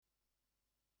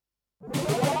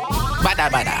Badda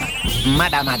Badda,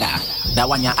 Mada Mada, that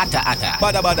one ya Ata Ata.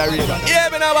 Badda Badda radio. Yeah,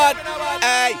 me know what?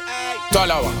 Hey,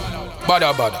 Talawa,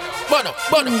 Badda Badda, Badda.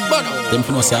 Them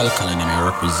from us alkaline I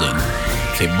represent.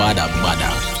 Say Badda Badda,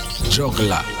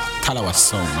 Juggler, Talawa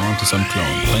song. I want to some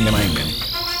clown. Find them in them.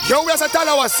 Yo, where's a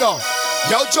Talawa song?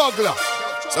 Yo, Juggler.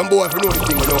 Some boy if you know the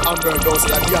thing, you know Amber don't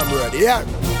say a damn word. Yeah.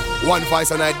 One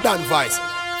voice and I done voice.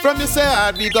 From the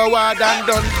side we go hard and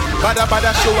done. Badda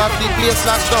Badda show up the place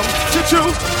locked down.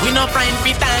 Choo-choo. We no friend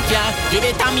fi thank ya. You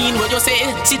better mean what you say.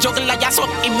 See Juggler ya so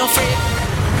him no afraid.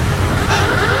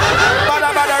 Badda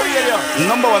Badda radio,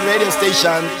 #1 radio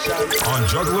station on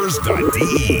jugglers.de.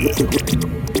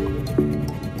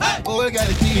 Oh, we got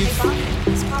a thief.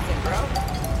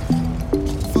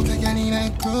 Fuck a girl in a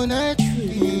corner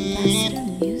tree.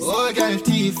 Oh, we got a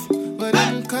thief. But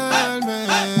I'm calm,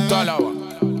 man. Talawa,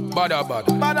 Badda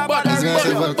Badda, Badda.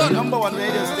 #1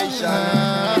 radio station.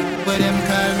 But them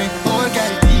call me oh,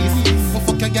 girl thief.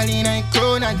 Fuck a girl in a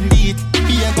crown and lead.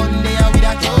 Be a gun there with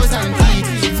 1,000 teeth.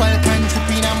 Falcon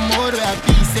trip in a mode where I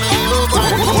be say oh,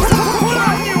 God.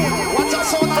 What's that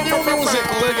sound of your music?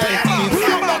 Oh, girl thief.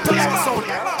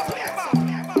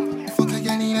 Fuck a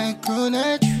girl in a crown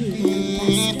and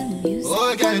lead.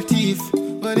 Oh, girl thief.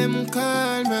 But them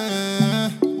call me.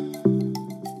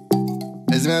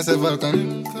 It's me I say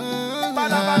Falcon.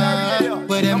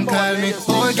 But them call me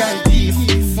old girl thief.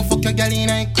 Fuck your girl in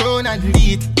a crown and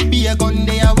lead. Be a gun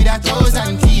there with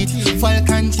 1,000 teeth.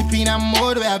 Falcon chip in a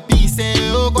mode where I be say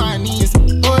oh go on knees.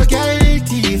 Old girl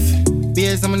thief.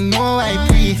 Bears I'ma know I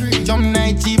pre. Jump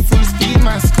night jeep full speed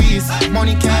man squeeze.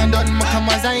 Money can't done my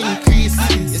commas I increase.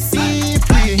 You see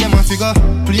pre. Yeah man figure.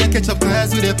 Play catch up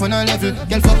cars with it on a level.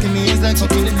 Girl fucking me is like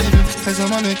fucking the devil. Cause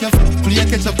I'ma make you play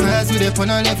catch up cars with it on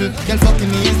a level. Girl fucking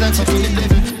me is like fucking the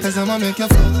devil. Cause I'ma make you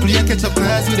play catch up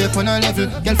cars with it on a level.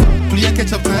 Girl play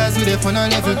catch up cars with it on a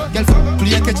level. Girl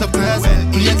play catch up cars.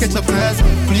 Play catch up cars.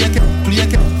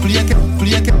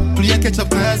 Play catch up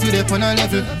cars with it on a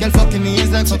level. Girl fucking me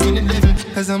is like fucking the devil.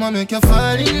 Cause I'ma make you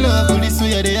fall in love. All this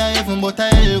way they are heaven but I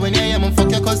hell. When you hear me fuck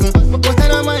your cousin. But I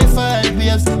know my fault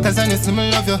babes. Cause I need to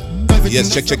love you. Yes,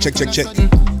 check. Checking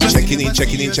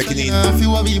in.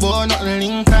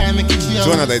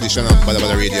 So another edition of Badda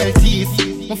Badda Radio.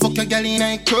 Of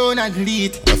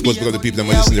course, we got the people that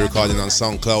might listen to the recording on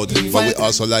SoundCloud, but we're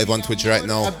also live on Twitch right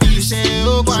now. So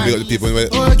we got the people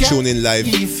who tune in live,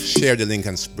 share the link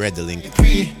and spread the link.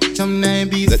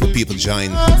 Let the people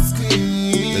join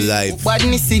the live.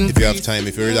 If you have time,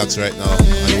 if you relax right now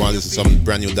and you want to listen to some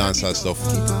brand new dancehall stuff,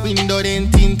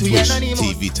 Twitch,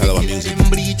 TV, Talawa music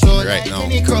right now.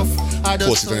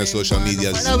 Post it on your social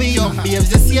medias.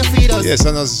 Yes,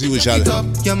 and as usual,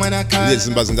 ladies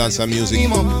and boys and dancehall music,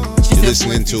 you're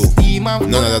listening to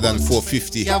none other than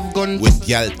 450 with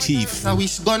Gyal Thief.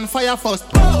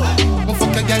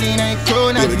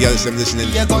 The girls them listening.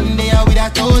 Yeah,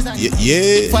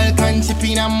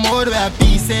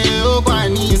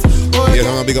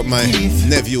 I'm gonna big up my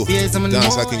nephew,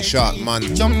 Dancer King Shark, man.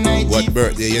 What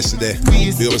birthday yesterday?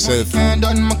 Big up yourself.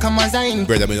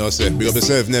 Brother, me also say, big up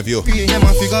yourself, nephew.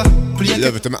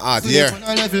 Love it to my heart, yeah.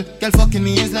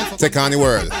 Take on the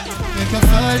world. Make you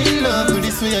fall in love with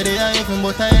this way they are even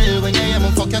but I hell when you hear me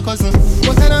fuck your cousin.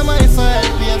 But I know my fault,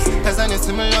 babes, cause I need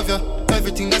to love you.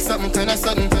 Everything that's something kinda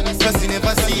sudden. Plus you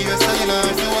never serious, so you know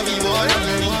if you want to be bored,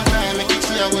 make it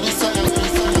clear what it's something.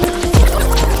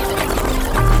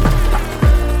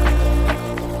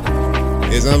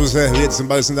 Yes, and I was ladies and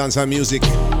boys and dancehall music,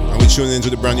 and we tune into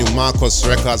the brand new Markus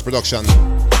Records production.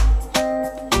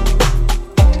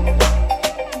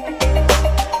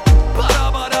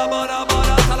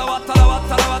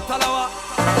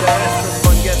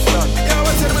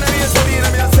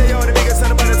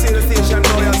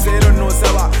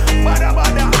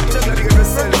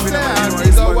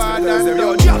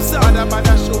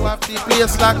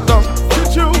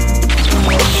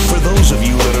 For those of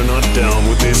you that are not down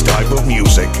with this type of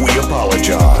music, we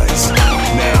apologize.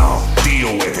 Now,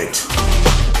 deal with it.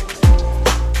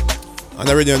 And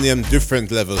the radio name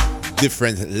different level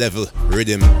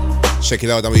Riddim. Check it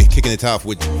out, and we're kicking it off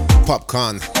with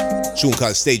Popcaan. Tune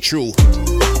called Stay True.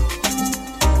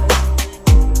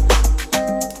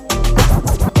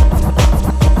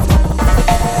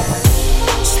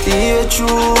 Stay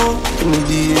true, in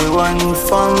the one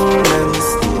funds.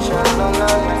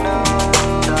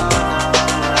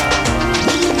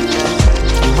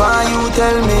 Why you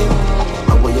tell me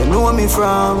where you know me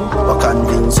from? What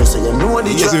convince you so you know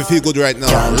the yes, if you feel good right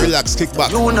now, relax, kick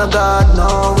back. You know God,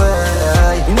 no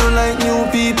way. You know like new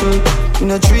people. You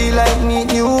know tree like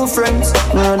meet new friends.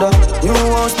 Nada, new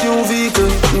house, new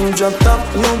vehicle. New drop top,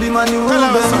 new be my new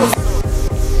Benz.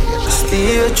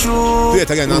 stay true. Play it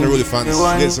again, Unruly fans.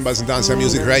 Get some bass and dancehall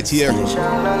music right here.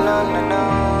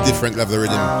 Different level of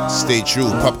rhythm. Stay true.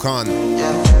 Popcaan.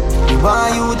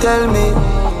 Why you tell me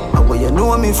where you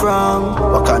know me from?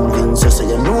 What convince you so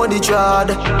you know the trad?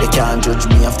 They can't judge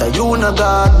me after you no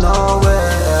God, no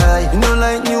way. You know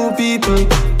like new people,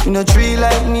 in a tree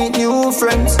like meet new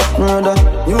friends. Murder,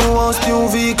 new house, new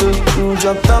vehicle, new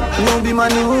job top, new be my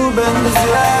new Benz,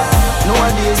 yeah.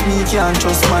 Nowadays me can't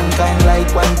trust mankind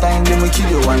like one time, them we kill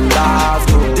you and laugh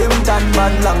too. Them tan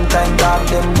bad long time, dark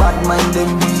them bad mind,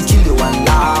 them we kill you and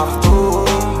laugh too.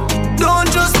 Don't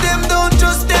trust them,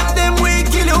 them we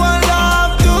kill you and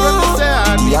laugh too.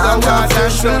 Young and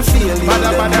fresh will feel you,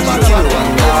 them we kill you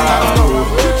and laugh too.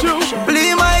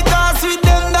 Play my cards with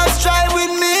them that strive with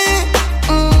me.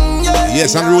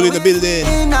 Yes, I'm ruling the building.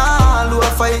 All who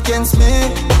fight against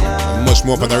me. Much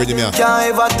more on the rhythm here. Can't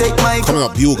ever take my coming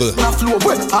up, Bugle.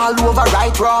 All over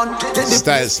right round.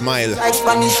 Style smile. Like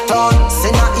Spanish town.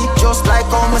 Sing a hit just like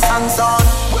how my son's on.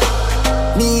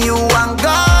 Me, you and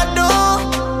God, no.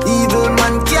 Evil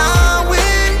man can't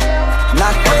win.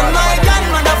 Not when my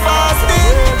grandmother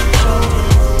fasting.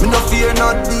 Me no fear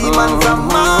not demon from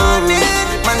morning.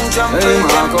 Man jumping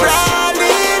and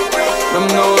crawling. Them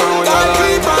know where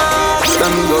we are.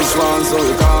 Them just want so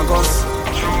we can't cuss.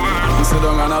 We sit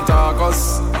down and attack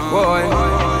us, boy.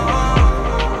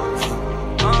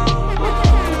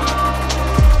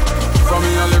 From me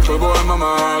a little boy, mama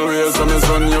always tell me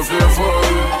son you fearful.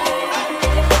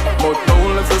 But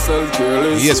don't let yourself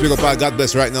careless. Yes, we got our God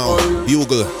bless right now.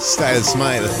 Bugle, style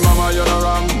smile. Mama you're not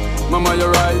wrong, mama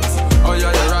you're right. Oh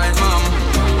yeah you're right, mom.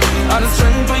 And the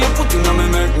strength you put in me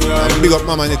make me right. Big up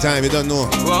mama anytime, you don't know.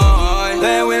 Boy.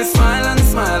 They will smile and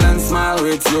smile and smile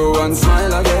with you and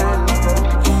smile again.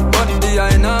 But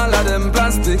behind all of them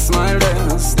plastic smile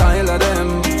them, style of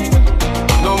them.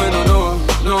 No, me no.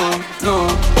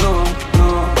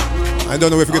 I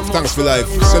don't know if we get thanks for life.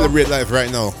 Celebrate life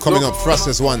right now. Coming up,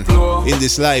 Frahcess 1 in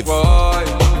this life. Boy,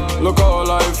 look how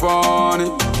life funny.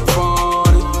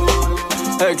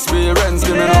 Experience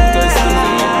giving up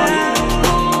testimony.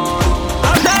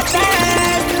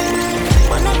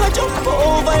 When I go jump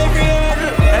over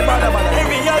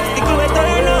every obstacle we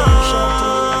turn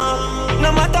on. No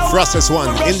matter what. Frahcess 1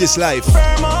 in this life. In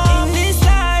this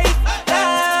life.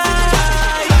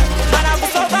 Man, I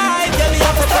will survive. Yeah, we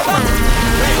have to survive.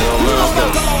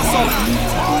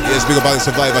 Yes, big up all the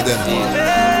survivor then.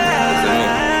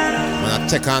 Man, I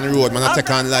take on the road. Man, I take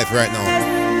on life right now.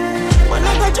 When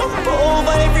I go jump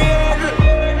over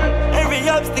every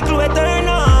obstacle we turn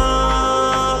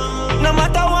on. No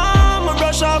matter what, I'm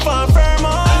rush off and firm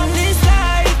on. In this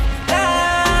life,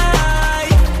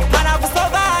 man, I will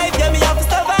survive. Yeah, me have to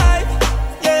survive.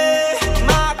 Yeah,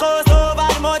 Markus over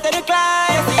the mountain to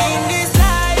climb. In this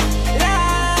life,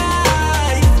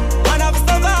 man, I will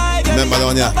survive. Yeah, remember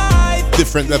down here,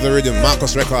 different level rhythm,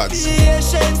 Markus Records.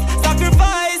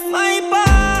 Sacrifice my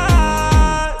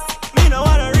past. Me no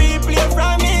wanna replay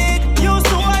from it. Used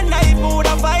to one night would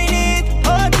have find it.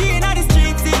 OG in the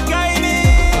streets it grimy.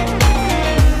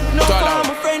 No for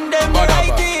my friend them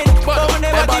writing. Don't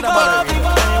never give up.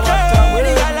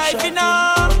 Journey your life you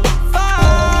know.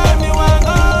 Far me want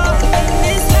go. In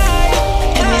this life,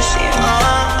 man,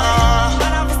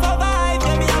 I will survive.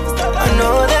 Yeah, me have to survive. I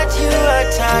know that you are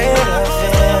tired of it.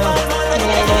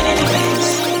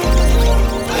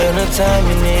 Time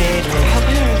you need me. I hope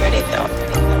you're ready though.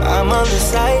 I'm on the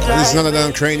sideline. This is none of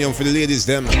them Kranium for the ladies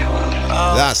them.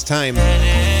 Last time.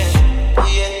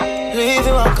 Leave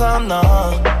you and come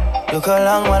now. Look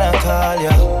along when I call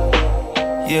you.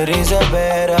 You deserve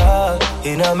better.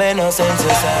 You know me no sense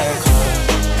of cycle.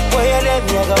 Where you let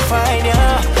me I go find you.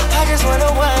 I just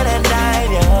wanna wine and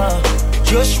dine you.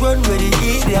 Just run with the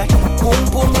idiot. Boom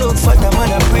boom look for the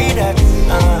man I breathe that.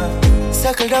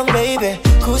 Circle down, baby.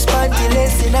 Cruise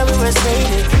panty-less in a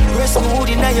Mercedes. Rest mood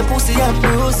in your pussy and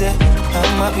bruise it.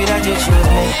 I'm happy that you choose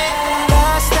me.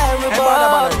 Last time we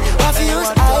bought, I feel use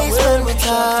ice when we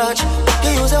touch.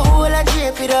 You use a hole and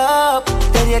drape it up.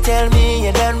 Then you tell me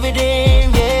you're done with him,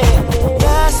 yeah.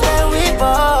 Last time we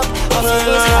bought, I feel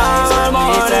use ice when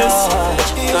we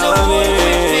touch. You use a hole and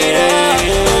drape it up.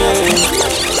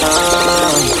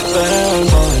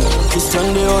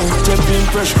 Christian Dior, jumping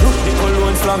fresh. The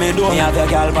alone from me door. Me have a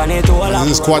gal pan it all.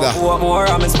 This is Quada. More,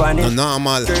 I'm Spanish.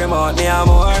 Normal. Scream out me a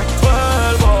more.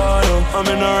 Well, boy, I'm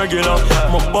in a regular.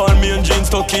 My ball, me and jeans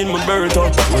stuck in my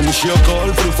Bertha. When she a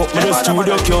call, free fuck me the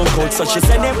studio can't cut. So she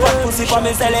send them fat pussy for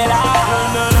me cellular.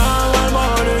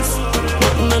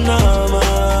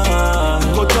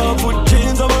 Cut off with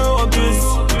jeans on my rubbies.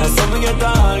 And some me get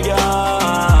all, girl.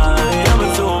 I'm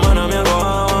a two man, I'm a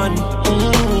one.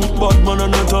 But man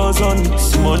on a thousand.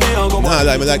 Nah,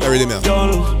 like me like a rhythm, yeah.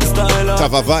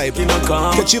 Have a vibe.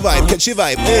 Catchy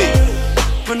vibe, hey.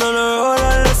 When on the road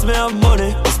unless me have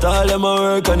money. Style them a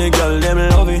work and the girl them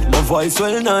love it. My voice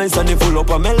well nice and it full up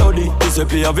a melody.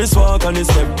 Disappear of his walk and his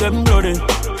step them bloody.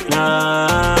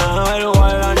 Nah, well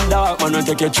wild and dark. Man I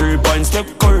take a 3 point step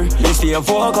curry. You stay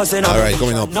focusing on. Alright,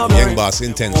 coming up, young boss,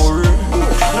 Intence.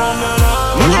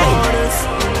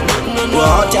 We're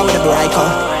out here with the breaker.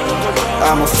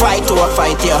 I'm a fight to a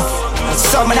fight here.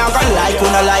 Some not gonna like who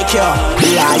not like you.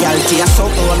 Loyalty is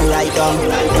something when I write down.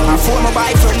 I'm for my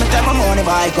boyfriend, me tell my money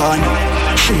buy gun.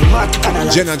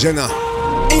 Jenna.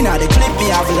 Inna the clip me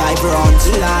have live runs.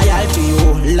 Loyal to you,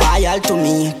 loyal to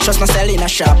me. Trust not sell in a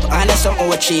shop, and there's something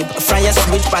we cheap. Friend you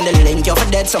switch pan the link, you're for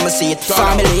dead summer seat.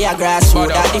 Family a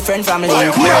grassroots, a different family. Tell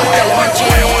them what you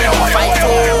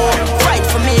fight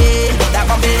for me, that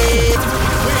I believe.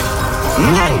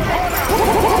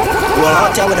 We're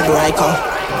out here with a breaker.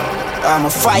 I'm a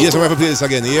fight. Yes, I'm going to play this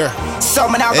again here.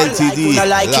 L.T.D,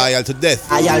 loyal to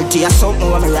death. Loyalty is something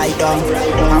when I write down.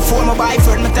 I'm for my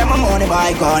boyfriend, me tell my money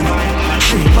buy gun.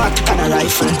 3 back and a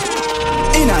rifle.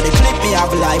 Inna the clip me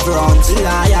have live rounds.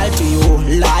 Loyal to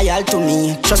you, loyal to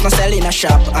me. Trust not sell in a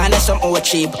shop, and there's something we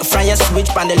cheap. Friend you switch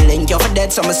pan the link, you're for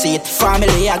dead summer seat.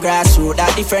 Family a grassroots,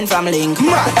 a different family link.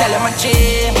 Tell them a G,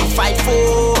 fight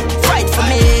for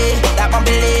me, that I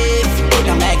believe. It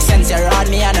don't make sense, you rod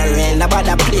me on a rail.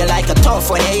 Nobody play like a tough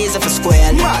when you easy for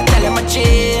square. Tell him a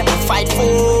G, fight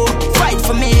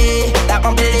for me, that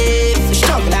I believe.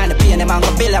 Struggle and the pain, them man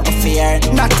go build up a fear.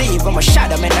 Not even my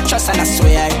shadow, man, I trust and I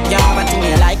swear. You have a thing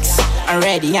you likes, I'm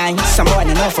ready, I'm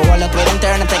somebody know for all up with them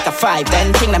turn and take a 5.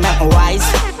 Then think that make me wise,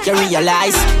 you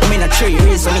realize I'm in a 3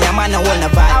 reason me a man no hold no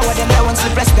vibe. I want them there one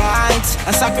sleepless nights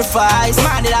and sacrifice.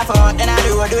 Man did I out and I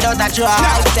do road without a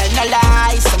drive. Tell no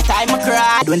lies, sometimes I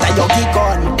cry. When I go keep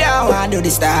on down, I do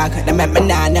this dark. They make me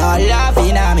not know love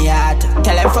in my heart.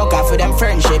 Tell them fuck off for them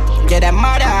friendship. Get them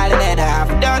mad all in the half.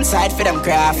 Downside for them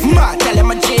craft. Tell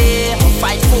them a G,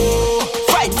 fight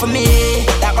for me,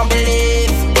 that I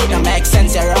believe. It don't make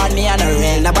sense, you run me on a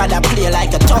rail. Nobody play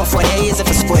like a tough when you easy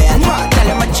for square. Tell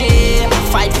them a G,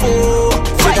 fight for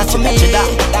me,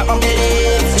 that I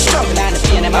believe. Struggle and the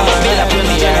pain, them all build up in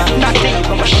me. Nothing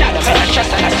from a shadow, man, I trust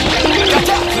and I swear.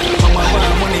 Mama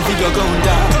want money, figure going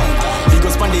down. He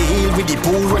goes on the hill with the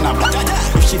pool run up.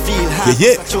 If she feel hot,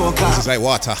 this is like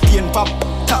Waata. Pain pop,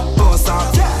 top boss up.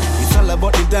 It's all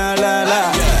about the da-la-la.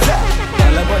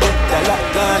 All about the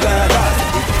da-la-la-la.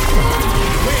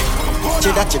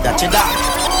 Cheddar.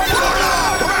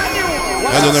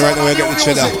 I don't know right now where I get the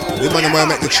cheddar. The man where I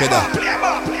make the cheddar.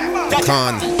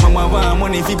 Can. Mama want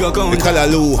money, figure going the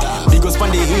Kalaloo. He goes on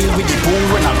the hill with the pool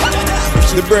run up.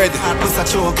 The bread.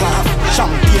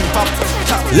 Champagne pop.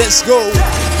 Let's go.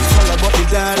 It's all about the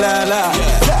da-la-la.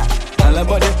 All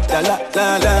about the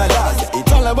da-la-la-la.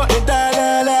 It's all about the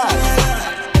da-la-la.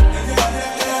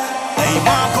 Hey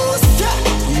Markus,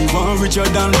 we want richer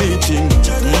than bleaching.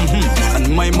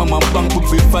 And my mama bank book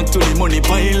we fat to the money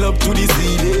pile up to the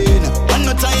ceiling. And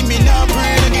no time in a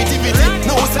pray negativity.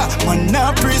 No sir, man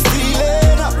not pray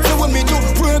stealing. So when me do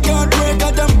work hard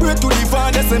and pray to the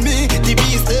Father, say me the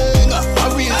beast thing. I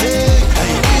will take.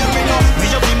 Hey, hear me now, me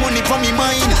have the money for me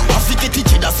mind. I forget it,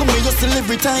 that's so me hustle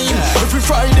every time. Every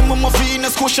Friday, mama fee in a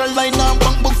social line and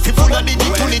bank book fi full of the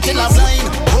to tell a blind.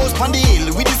 Rose pan the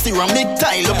hill with the ceramic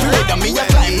tile. Up red and me a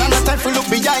climb, none of time for look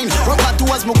behind. Rock out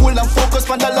towards my goal and focus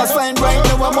on the last sign. Right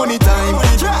now I'm money time.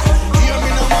 Hear me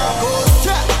now, Markus.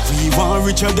 We want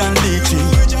richer than leeching.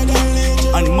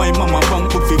 And my mama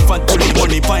bank book fi fat to the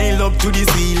money pile up to the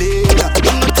ceiling.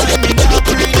 No time in a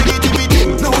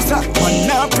pre-negativity. No sir, man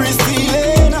not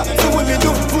pre-stealing. So when we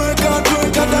do work hard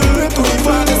and pray to the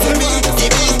Father, say me the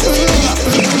beast.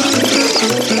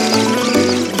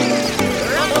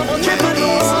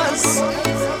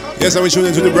 Yes, I will tune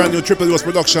into the brand new Triple Dose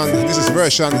production. This is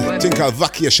Vershon, thing called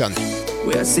Vacation.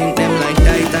 We are sing them like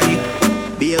Titanic.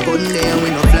 Be a gun there, we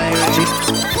no fly ratchet.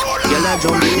 Gyal a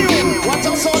jump in. What's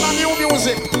up, sound of new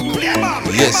music?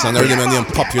 Yes, and the rhythm name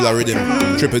Popular Rhythm.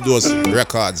 Triple Dose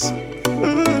Records.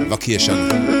 Vacation.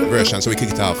 Vershon, so we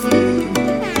kick it off.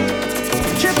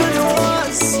 Triple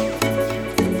Dose.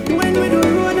 When we do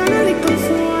road and a little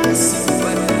force.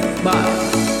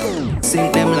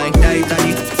 Sing them like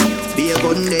Titanic. Be a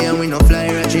gun there, we no fly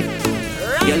ratchet.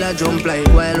 Gyal a jump like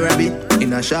wild rabbit.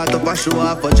 In a shot up a show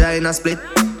off vagina split.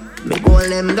 Me goal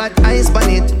them got ice on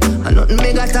it. And nothing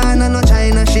me got on and no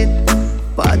China shit.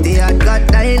 Party had got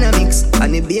dynamics.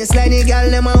 And the bassline the gyal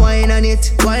them a wine on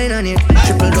it.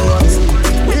 Triple Dose.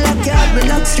 We lock yard, we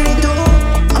lock street too.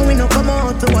 And we no come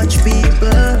out to watch people.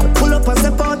 Pull up and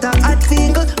support a hot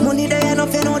finger. Money there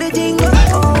enough, you know the jingle.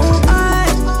 Oh,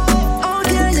 out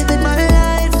there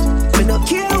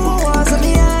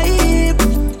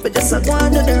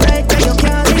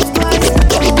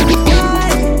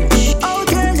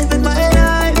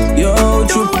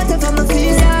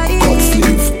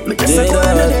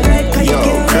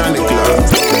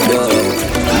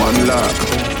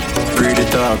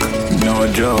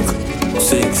joke.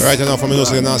 6. Right now, from me,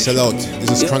 so you're not sell out.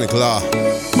 This is Chronic Law.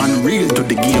 Man, real to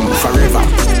the game forever.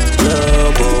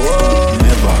 Never.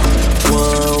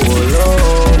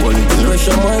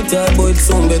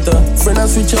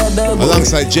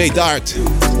 Alongside Jdart.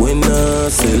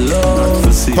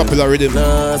 Popular Riddim. I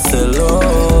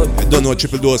don't know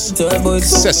triple dose.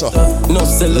 Sessa.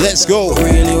 Let's go.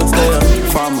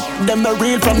 Fam, them the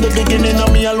real from the beginning.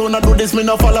 And me alone, I do this, me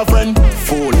no follow friend.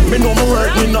 Fool, me know me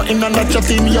work, me nothing and not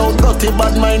chatting me out. Dirty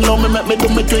bad mind, now me make me do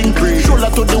me twin. Shoulder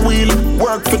to the wheel,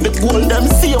 work for the goal. Them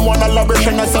same one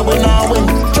elaboration, I say we now win.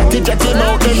 Chatty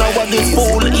now, then I want this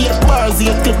fool. 8 bars,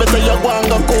 8 clip, better you go and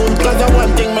go cool. Cause I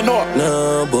one thing me know.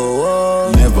 Never.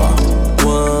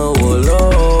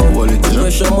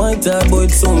 Rush on my type, but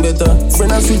it's soon better.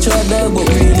 Friend and switch out there, but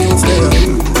really it's there.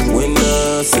 We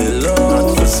not sell out.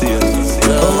 Not for sale.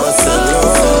 Not sell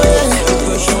out.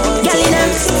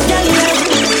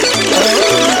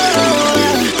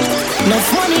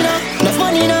 Enough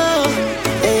money now.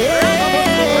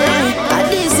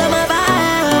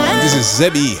 This is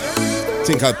Zebee.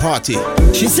 Think I'll party.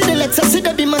 She see the legs, I see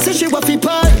the beam, I say she want to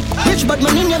part. Rich bad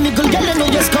man in your middle, girl, I know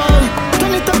your score.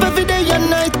 Turn it up every day and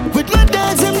night. With my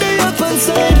dogs, them they up and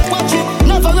side. Watch it,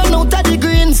 never run out of the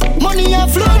greens. Money a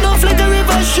flow, no like a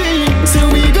river stream. So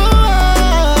we go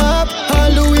up, all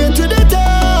the way to the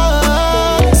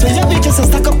top. So your bitches a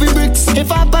stack up the bricks.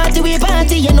 If I party, we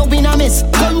party, you know we not miss.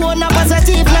 Come on, a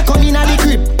positive, not come in the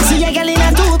crib. See a girl in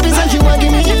a 2-piece and she want give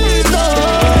me it.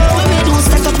 When we do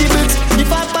stack up the bricks.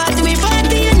 If I party, we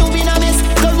party, you know we not miss.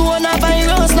 Come on, a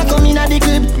virus, not come in the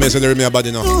crib. I'm going to remember about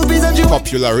it now.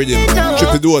 Popular Riddim.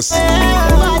 Triple dose.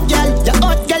 Hot girl, you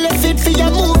hot girl, you fit for your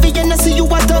movie, and I see you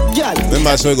what up, girl.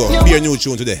 Remember, so we go. Be a new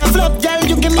tune today. Flop, girl,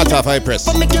 you give me at half high press.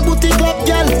 Make your booty clap,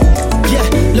 girl. Yeah,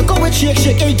 look how it shake,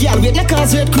 hey, girl. Wait, no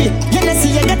cause wait quick. You know,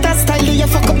 see you got that style, you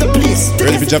fuck up the place.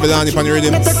 Ready for Jahvillani on your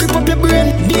Riddim? Let her creep up your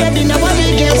brain. Baby, now what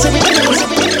we get, so we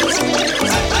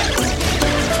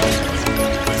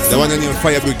the one in your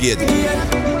Fire Brigade.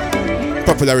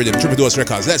 Popular Riddim, Triple Dose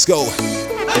Records. Let's go.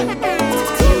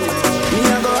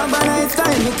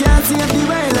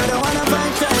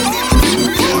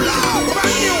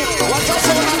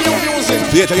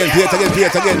 Play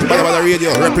it again. Badda Badda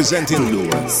Radio representing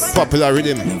Popular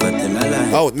Riddim.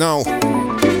 Out now.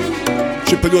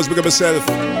 Triple Dose, big up yourself.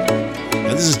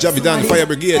 And this is Jahvillani, Fire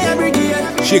Brigade.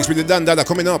 Shakespear the D-Dondadda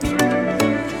coming up.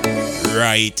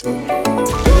 Right.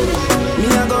 Me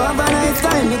a go have a nice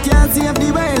time. Me can't see up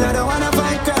the whale. I don't wanna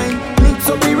fight crime. Mix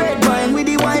up the red wine with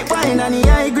the white wine and the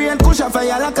high grade push a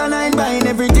fire like a 9 bine.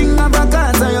 Everything have a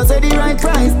cost, and you say the right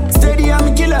price. Steady and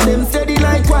me killer them steady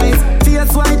likewise.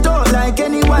 Face white out like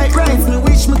any white rice. Me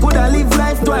wish me coulda live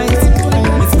life twice.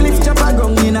 Me split chop a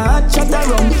gong in a hot shot a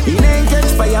rum. He ain't catch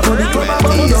fire but the club a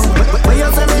bun down. Where you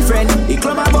say my friend? The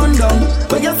club a bun down.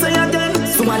 Where you say again?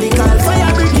 Somebody call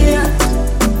Fire Brigade.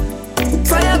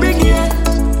 Fire Brigade.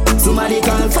 Somebody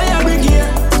call Fire Brigade.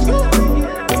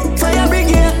 Fire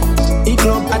Brigade. He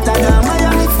club at a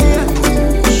Miami Fair.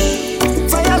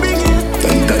 Fire Brigade.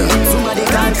 Somebody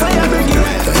call Fire Brigade.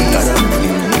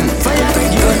 Fire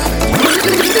Brigade.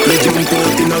 Me jump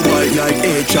out in a white like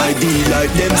H.I.D.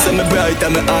 Like them say me bright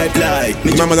and me hype like.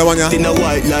 Me remember the one, yeah? In a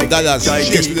white like Dollas,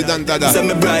 Shakespear the D-Dondadda. Say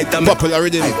me bright and Popular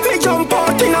Riddim. Me jump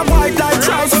out in a white like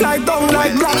Christ like down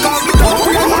like black off.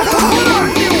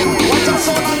 What's the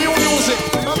sound of new music?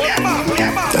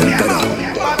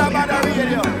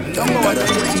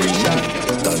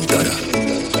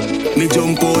 Me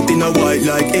jump out in a white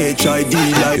like H.I.D.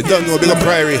 like. You don't know, big up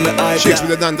Priory. Shakespeare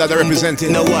the D-Dondadda representing.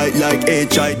 In a white like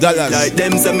H.I.D. Dollas. Like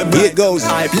them say me Here it goes.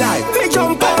 hype like. Me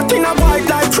jump out in a white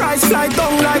like Christ like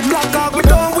down like black off. Me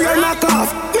don't wear knock off.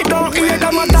 Me don't hear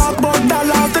them a talk about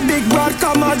Dollas. The big broad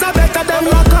commas are better than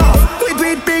lock off. We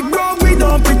beat big bro, we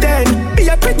don't pretend. Be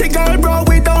a pretty girl bro,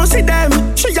 we don't see them.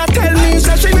 She a tell me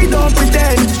that we don't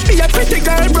pretend. Be a pretty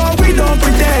girl bro, we don't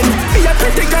pretend. Be a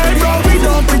pretty girl bro, we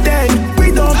don't pretend. We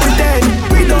don't pretend.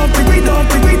 We don't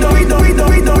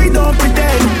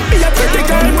pretend. Be a pretty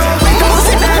girl bro, we don't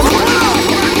see them.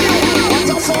 What's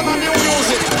the sound of new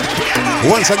music?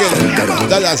 Once again,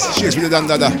 Dollas, Shakespeare the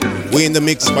D-Dondadda. We in the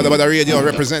mix, Badda Badda Radio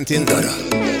representing.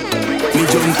 Me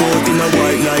jump out in a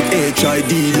white like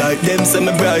H.I.D. Like them say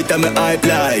me bright and me hype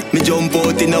like. Me jump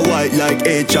out in a white like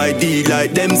H.I.D.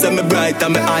 Like them say me bright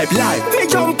and me hype like. Me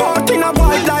jump out in a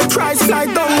white like Christ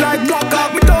like down like black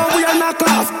off. Me don't wear knock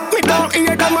off. Me don't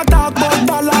hear them a talk about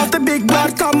Dollas. The big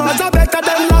broad commas are better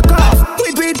than lock off.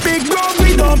 We beat big bro,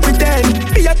 we don't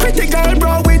pretend. Be a pretty girl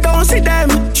bro, we don't see them.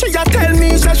 She a tell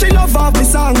me that she love off me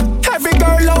song. Every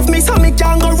girl love me so me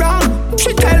can't go wrong.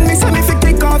 She tell me so me fi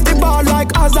kick off the ball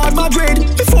like Hazard Madrid.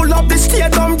 We full up the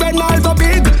stadium when all go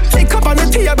big. Kick up on the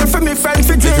different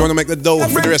for If drink. you want to make the dough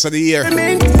for the rest of the year,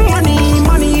 Money,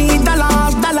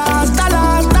 dollars, dollars,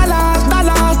 dollars, dollars,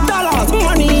 dollars, dollars.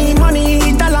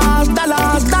 Money, dollars,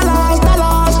 dollars, dollars,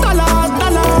 dollars, dollars,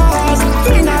 dollars.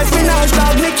 Me nice,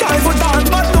 dog, me try for dance,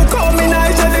 but look how me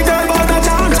nice, every girl want to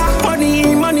dance.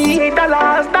 Money,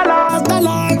 dollars, dollars,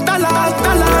 dollars, dollars,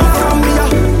 dollars. From me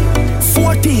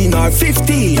 14 or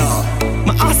 15,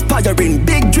 my aspiring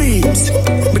big dreams.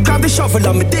 Me grab the shovel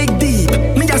and me dig deep.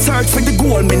 Me a search for the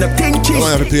goal, me no think cheap.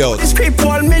 The script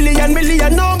 1 million,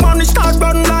 no money start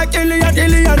run like alien.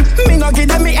 Me no give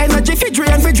them me energy for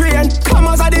drain.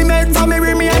 Commas are the men for me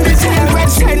remain the same. Red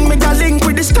send me the link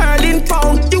with the sterling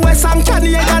pound. US and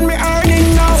Canadian me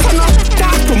earning now. So no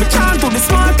talk to me, chant to the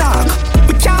small talk.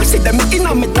 We can't see them in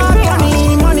on me talk.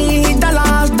 Money,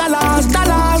 dollars, dollars,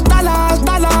 dollars, dollars,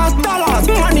 dollars, dollars.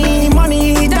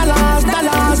 Money, dollars,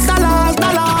 dollars, dollars,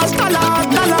 dollars, dollars,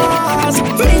 dollars.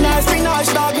 Me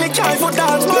nice, dog, me try for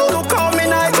dance, but look how me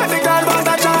nice, every girl want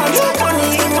a chance.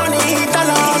 Money,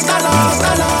 dollars, dollars,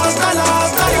 dollars,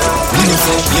 dollars, dollars. You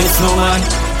say yes, no man.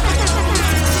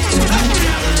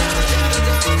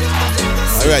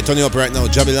 Alright, turn you up right now,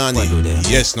 Jahvillani.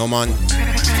 Yes, no man. You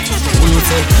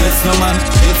say yes, no man.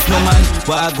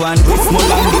 Wagwan, with more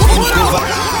than the introvert.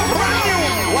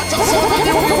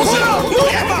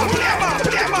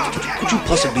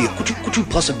 Could you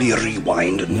possibly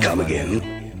rewind and come again?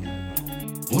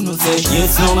 Uno say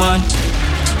yes, no man.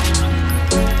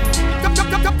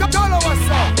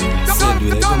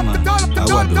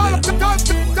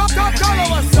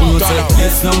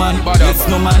 Yes,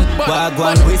 no man.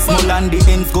 Wagwan, with more than the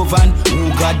ends go van. Who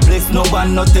God bless, no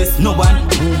one, no test, no one.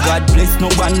 Who God bless, no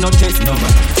one, no test, no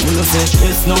man. Uno say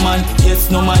yes, no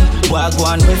man.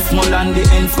 Wagwan, with more than the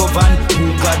ends go van.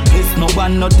 Who God bless, no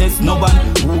one, no test, no one.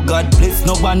 Who God bless,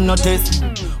 no one, no test.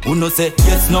 Uno say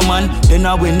yes, no man. Then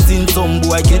I went in some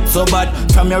boy get so bad.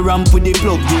 From your ramp with the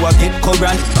plug, you a get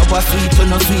current. Our sweet or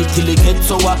no sweet till it get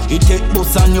sour. It take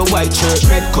bus on your white shirt,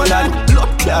 red colored.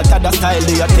 Blood clot at the style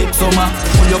they a take summer.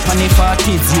 Pull up on the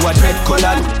 40s, you a red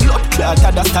colored. Blood clot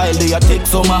at the style they a take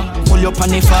summer. Pull up on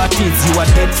the 40s, you a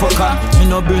dead fucker. Me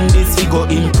no bring this, we go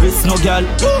impress no girl.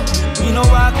 Me no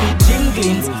walk with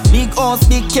jinglings. Big house,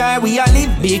 big car, we a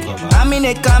live big. I mean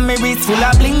neck and my wrist full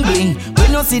of bling bling.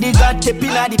 When you see the God the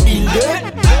pillar the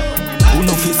building. Who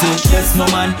no fi say yes no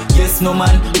man.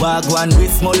 Wagwan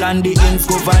with small and the ends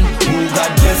go van. Who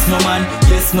God bless no man.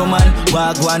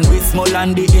 Wagwan with small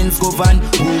and the ends go van.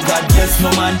 Who God bless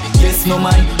no man.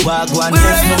 Wagwan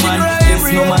yes no man.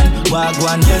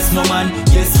 Wagwan yes no man.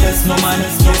 Yes no man.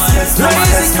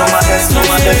 Yes no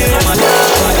man.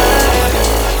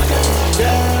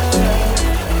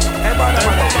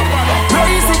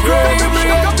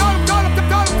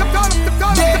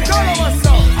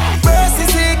 Verse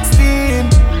 16,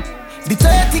 the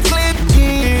 30 clip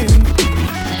game.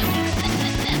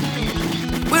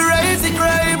 We raise the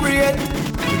crime rate.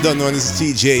 You don't know this is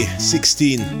Teejay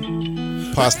 16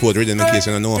 passport Riddim in case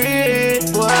you don't know.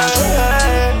 Raise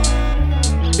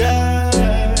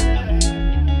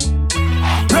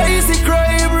the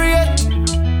crime rate.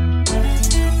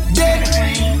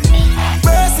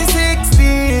 Verse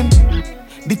 16,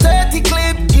 the 30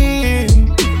 clip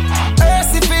game.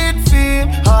 Mercy fit feel,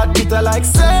 heart beat like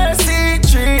Cersei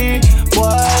tree. Boy,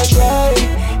 right,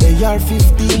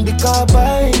 AR-15 the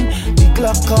carbine, the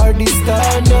Glock car the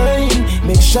Star 9.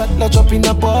 Make shot not drop in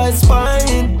a boy's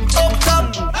spine. Up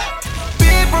top,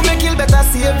 people make kill better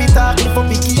save it. Talking for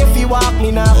picky if you walk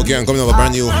me now. Okay, I'm coming up with a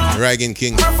brand new Rygin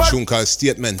King tune called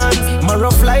Statement.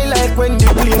 Marrow fly like when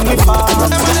they play me far.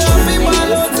 Every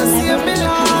ball out to save me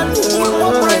land.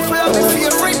 Right for me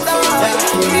favorite dog.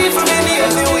 Even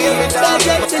anywhere we dog.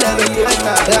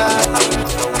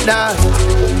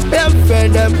 Them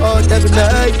friend them out every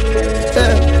night.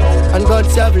 And God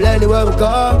Jahvillani where we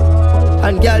go.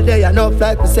 And girl they enough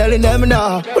like we selling them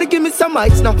now. But give me some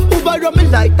mics now. Who borrow me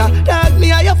lighter? Tag me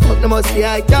how you fuck no must be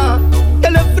like that.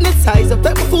 Tell them from the size of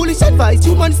people foolish advice.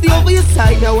 You man stay over your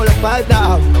side now all a 5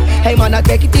 now. Hey man I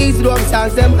take it easy don't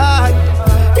sound them hard.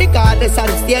 Regardless of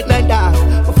the statement that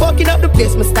I'm fucking up the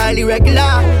place, my style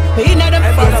irregular. Me in the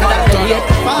face, I don't get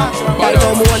the far. I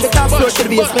know more on the top floor to the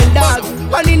basement dog.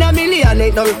 1 in a million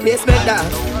ain't no replacement dog.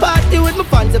 Party with my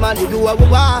fans, man, we do what we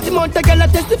want. The month I get a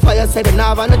testify, I said I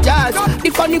have no jazz. The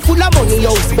funny full of money,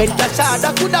 you spend a charge.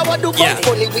 I could have what do but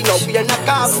funny, we know we are not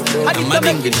calm. I need to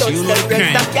make it touch the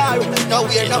rest of car. No,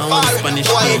 we are not far. Boy,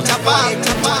 it's a bar.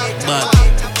 But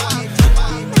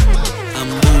I'm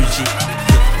Boujie.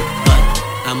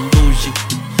 I'm Boujie.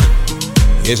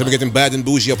 Yes, I'm getting bad and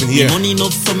bougie up in here. Money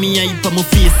enough for me, I put my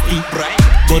face.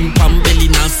 Gun pam belly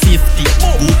now safety.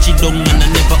 Gucci down and I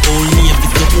never own me if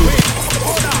it's the hood.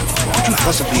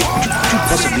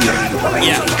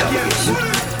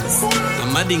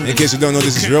 In case you don't know,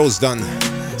 this is Roze done.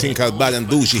 Think called Bad and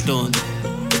Boujie.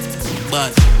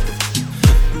 Bad.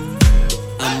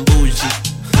 I'm Boujie.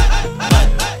 Bad.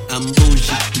 I'm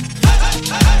Boujie.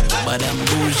 Bad. I'm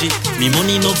Boujie. Me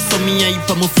money enough so me hype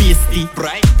on my face.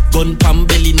 Right. Gun pam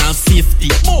belly now safety.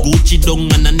 Gucci down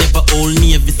man I never old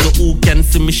navy. So who can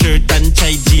see me shirt and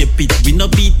try jape it? We no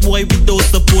beat boy we don't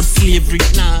support slavery.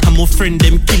 Nah. I'm a friend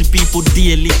them kill people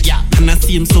daily. Yeah. And I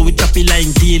see him so we chop it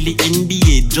line daily.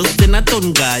 NBA just then a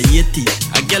ton guy yeti.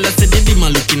 A girl I said they be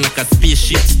man looking like a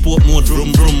spaceship. Sport mode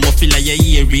vroom vroom. I feel like you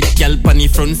hear it. Girl pan the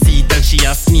front seat and she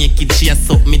half naked. She a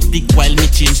suck me dick while me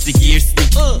change the gear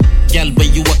stick. Girl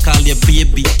where you a call your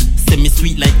baby. Say me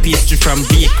sweet like pastry from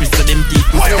bakery. So them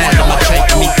teeth me style I'ma try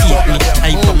to imitate me.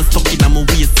 I come stuck in my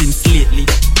waist since lately.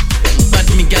 But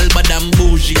me girl bad and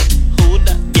bougie.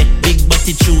 Get big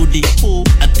body Trudy.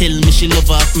 I tell me she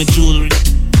love off my jewelry.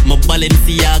 My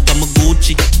Balenciaga, my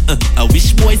Gucci. I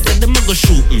wish boy said them a go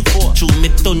shoot me. Shoot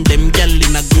me ton them gal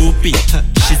in a groupie.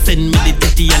 She send me the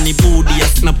titty and the booty.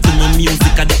 I snap to my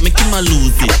music, I that make him a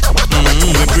lose it.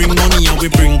 We bring money and we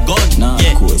bring gun.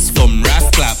 Yeah, some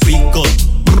rascal big gun.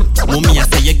 Mommy I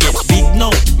say you get big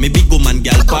now. Me big woman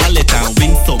gal call it and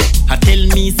win some. I tell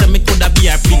me say me coulda be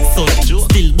her big son.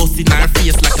 Still busting her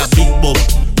face like a big bum.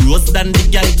 Roze than the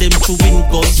gal them chewing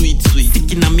gum. Sweet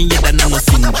sticking on me head and I'm a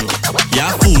syndrome.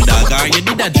 Yeah fool dog or you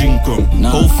did a drink rum.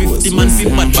 How 50 man fi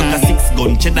bad back a 6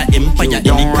 gun. Cheddar empire in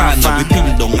the corner we pin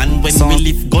down. And when we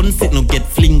lift guns it no get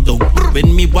fling down. When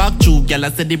me walk through gal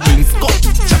I say they bring scum.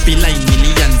 Choppy like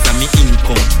millions and me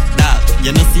income. Dog you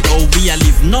know see how we a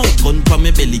live now. Gun pa me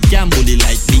belly can't bully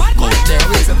like big cow.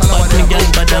 But me gal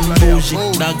bad and bougie.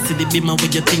 Dog see the beamer where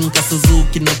you think a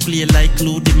Suzuki. No play like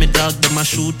Ludi. Me dog them a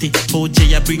shoot it.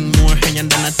 Teejay a bring more higher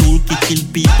than a toolkit. Kill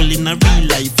people in a real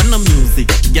life and a music.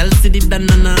 Gal see the dan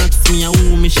and ask me a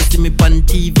who me. She see me pan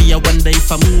TV. I wonder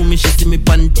if I'm who me. She see me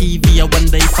pan TV. I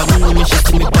wonder if I'm who me. She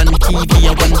see me pan TV.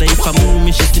 I wonder if I'm who me.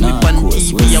 She see me pan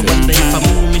TV. I wonder if I'm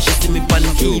who me. She see me pan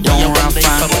TV. I wonder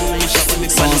if I'm who me. She see me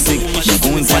pan TV. The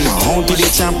goons and how to the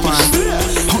champion.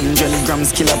 100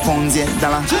 grams killer pounds $8.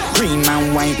 Green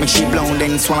and white make she blow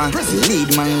then swallow.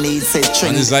 Lead man lead say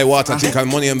trend. And it's like Waata think called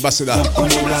money ambassador.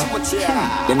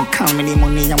 Them call me the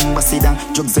money ambassador.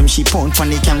 Drugs them she pound for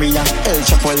the carrier. El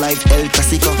Chapo life El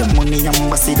Clasico. The money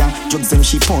ambassador. Drugs them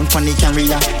she pound for the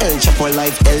carrier. El Chapo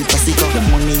life El Clasico. The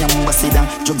money ambassador.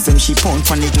 Drugs them she pound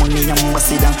for the money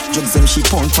ambassador. Drugs them she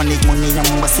pound for the money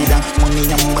ambassador.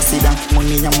 Money ambassador.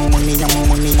 Money ambassador.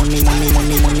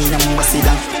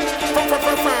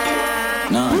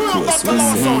 Nah, of course,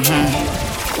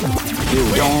 you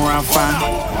don't run far.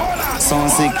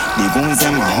 Sound sick, the goons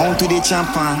them how to the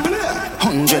champion.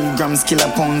 100 grams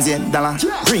killer pounds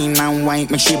 $8. Green and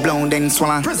white make she blow then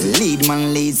swallow. Lead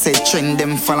man lead say trend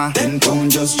them follow. 10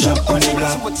 pound just drop on the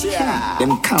block.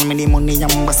 Them call me the money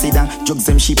ambassador. Drugs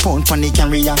them she pound for the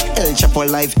carrier. El Chapo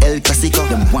life El Clasico.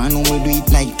 Them one who do it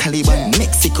like Taliban.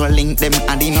 Mexico link them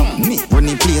adding up. Me run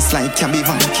the place like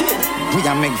Cabivan. We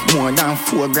a make more than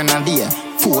 4 grand a day.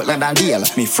 4 like a deal.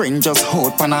 Me friend just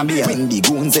hot pan a beer. When the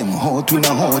goons them hot we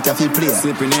no hot if you play.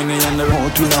 Slipping in the under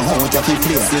hot we no hot if you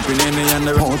play. Slipping in the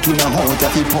under hot we no hot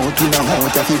if you pot we no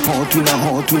hot if you pot we no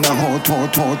hot we no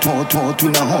hot we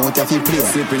no hot if you play.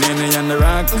 Slipping in the under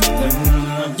rock.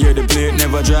 Yeah the plate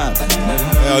never drop.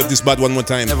 This bad one more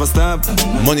time. Never stop.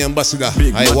 Money ambassador.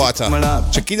 Iwaata.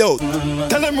 Check it out.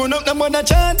 Tell them run up the mother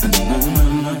chat.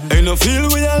 Ain't no feel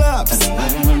with your laps.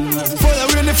 Fire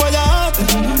really for your heart.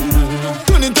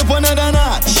 Turn it up another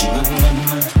notch.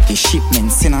 The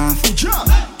shipment's in off.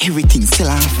 Everything still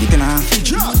off, the pin off.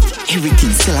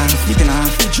 Everything still off, the pin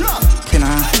off. Pin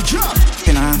off, pin off,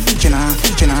 pin off, pin off,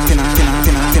 pin off, pin off,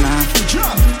 pin off, pin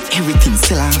off. Everything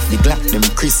still off. The black, them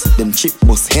Chris, them chip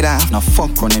bust head off. Now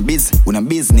fuck on the biz, when a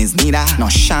business neither. Now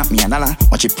sharp me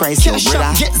 $1. Watch your price, your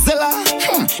brother. Get Zella.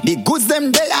 The goods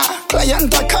them there.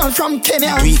 Client a call from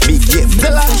Kenya. Do it big, get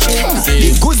Zella.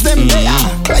 The goods them there.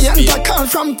 Client a call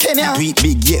from Kenya. Do it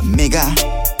big, get mega.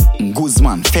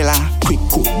 Guzman fella, quick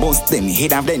cook, bust them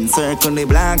head up, then circle the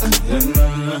block.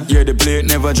 Yeah, the plate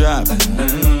never drop.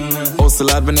 Hustle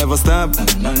hard, but never stop.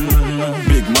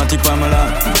 Big Matty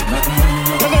Pamela.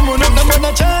 Tell them run up the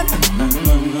mother chat.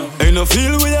 Ain't no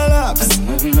feel with your laps.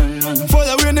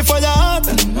 Fire rain for your heart.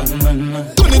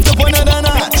 Turn it up another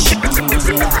notch.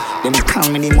 Them call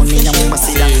me the money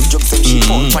ambassador. Drugs and she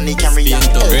pound for the carrier.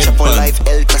 El Chapo life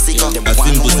El Clasico. Them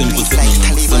one who live like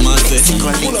Taliban.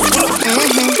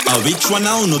 Which one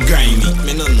I no grimy?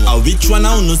 Which one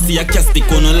I no see a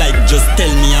castic on no like? Just tell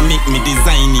me and make me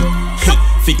design it.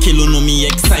 Fi kill no me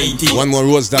excited. One more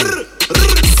Roze done.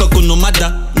 Suck no matter.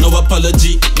 no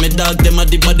apology. Me dog them a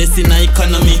the baddest in the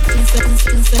economy.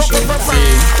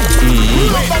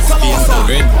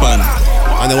 Red band.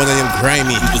 And the one of them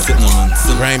grimy.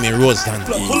 Grimy Roze Dan.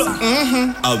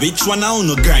 Which one I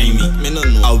wanna grimy? Me no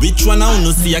know. Which one I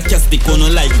wanna see a castic on no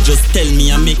like? Just tell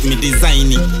me and make me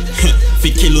design it. Fi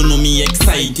kill no me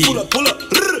excited. Pull up.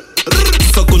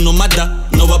 Suck no matter,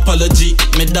 no apology.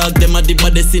 Me dog them a the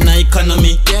baddest in the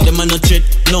economy. Them a no threat,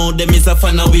 no them is a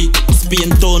fan of we. Spain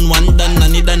town one done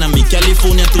and it done me.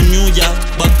 California to New York,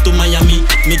 back to Miami.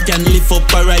 Me can lift up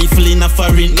a rifle in a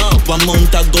foreign. One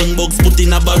mount a gun box put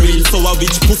in a barrel. So a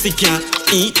which pussy can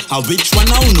eat? A which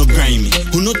one I wanna grimy?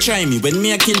 Who no try me? When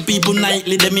me a kill people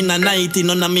nightly, them in a nighty.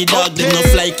 None of me dog, them no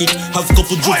fly kick. Have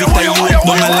couple juvita you up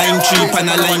down a line tree.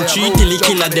 Pan a line tree till he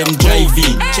killer them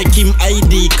driving. Check him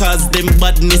ID cause them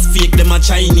badness fake, them a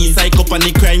Chinese. Psych up on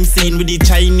the crime scene with the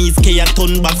Chinese K a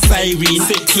turn back siren.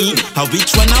 Say,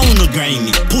 which one I wanna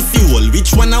grimy? Pussy hole, which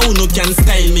one I wanna can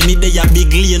style me? Me they a big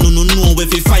lane, no know where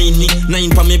fi find me. 9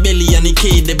 for me belly and the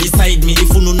K they beside me. If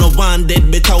you no want dead,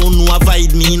 better you no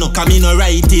avoid me. No come in no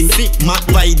writing, Mac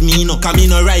wide me. No come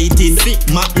in no writing,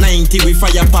 Mac 90 we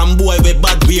fire pan boy we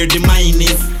bad where the mine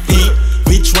is.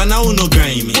 Which one I wanna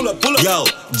grimy? Yo,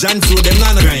 John through them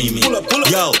nana grimy.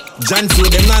 Yo, John through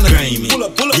them nana grimy.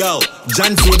 Yo,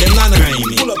 John through them nana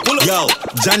grimy. Yo,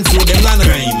 John through them nana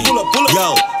grimy.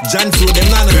 Yo, John through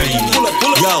them nana grimy.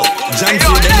 Yo, John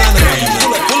through them nana grimy.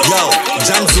 Yo,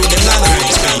 John through them nana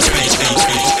grimy.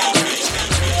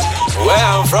 Where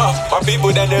I'm from, my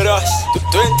people then they rush.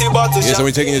 20 bottles. Yes, so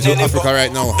we're taking you to Africa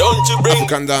right now. Don't you bring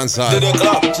African dancehall. to the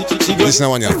club. Listen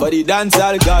one, yeah. For the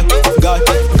dancehall, God.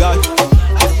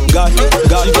 She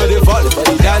got the fall for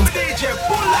the dance.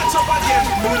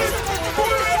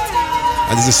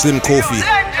 And this is Slim Kofi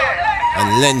and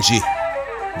Lenji.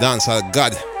 Dancehall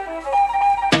God.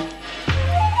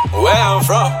 Where I'm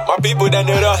from, my people then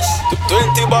they rush.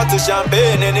 20 bottles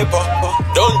champagne in the pop.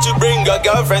 Don't you bring a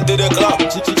girlfriend to the club.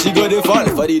 She got the fall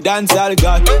for the dancehall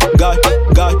God.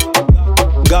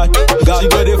 She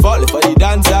got the fall for the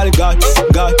dancehall God.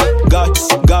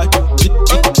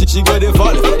 She got the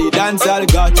fall for the dancehall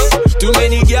God. Too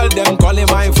many girls them calling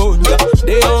my phone.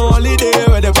 They only there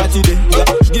where the party day.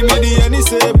 Give me the any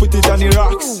say put it on the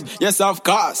rocks. Yes of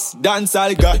course,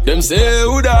 dancehall God. Them say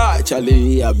who da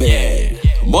Charlie a bear.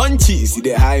 Munchies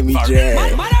they high me dread.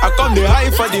 I come the high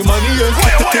for the money.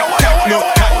 No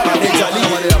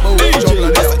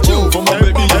DJ that's a tune for my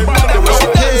baby. She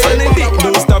dance on the dick,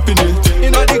 no stopping it.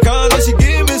 In the corner she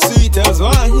give me sweet as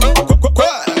wine.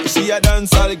 She a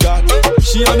dancehall God.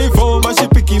 She on the phone but she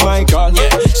picking my call.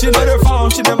 She know the phone,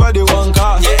 she never the one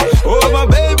call. Oh my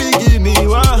baby give me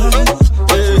one.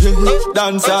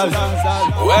 Dancehall.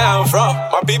 Where I'm from,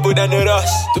 my people then they rush.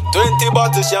 20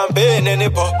 bottles champagne in the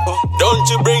pop. Don't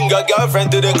you bring a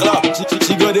girlfriend to the club.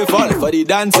 She got the fall for the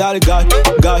dancehall God.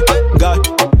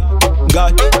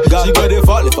 She got the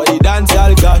fall for the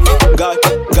dancehall God.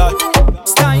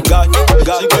 Stein. She got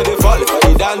the fall for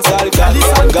the dancehall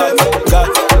God.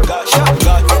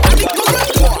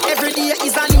 Every day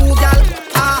is a new girl.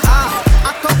 I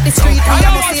cut the street, we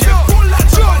are must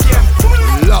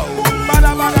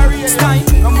Stein,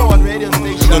 number one radio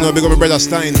station. No, big up my brother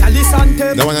Stein.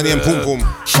 The one I name Pum Pum.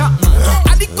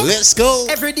 Let's go.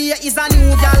 Every day is a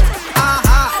new girl.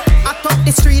 I cut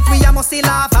the street, we are must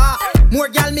lava. More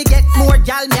girl me get, more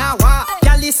girl me a wa.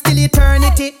 Girl is still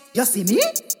eternity. You see me?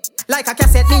 Like a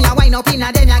cassette, me a wind up in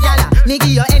a dem ya gala. Me give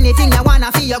you anything you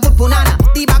wanna feel your good punana.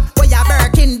 The back where ya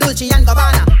Birkin, Dolce and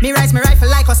Gabbana. Me rise me rifle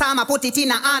like Osama, put it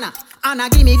in a Anna. Anna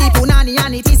give me the punani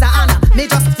and it is a Anna. Me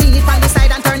just lean it on the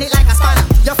side and turn it like a spanner.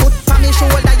 Your foot from me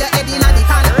shoulder, your head in a the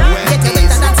corner. Get you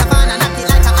better than Savannah, knock it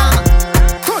like a armor.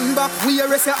 Turn back, we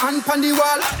rest your hand on the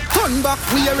wall. Turn back,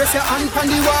 we rest your hand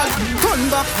on the wall. Turn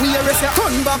back, we rest your.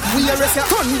 Turn back, we rest your.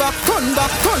 Turn back, turn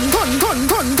back,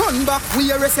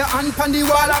 we rest your hand on the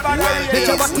wall. Make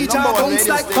your back teacher bounce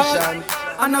like ball.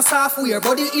 And a software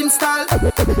body install.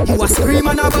 You a scream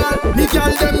and a ball. Me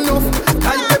girl them enough.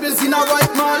 Like pebbles in a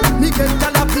white mall. Me get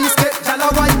Jala please get Jala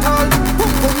white tall.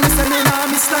 Pum pum me say me nah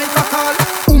miss like a call.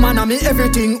 Woman a me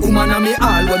everything, woman a me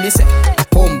all. When me say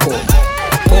pum pum,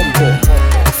 pum pum,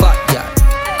 fat girl,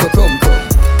 pum pum.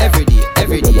 Every day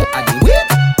I do it.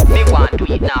 Me want to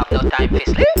eat now, no time for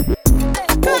sleep.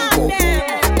 Pum pum,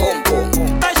 pum pum.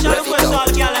 Special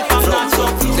girl and from that so.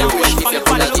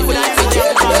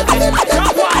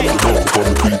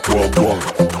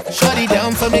 Shut it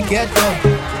down for me get down.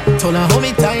 Told her hold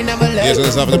me tight, never let. Yes,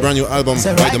 let's have the brand new album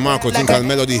by the Markus thing called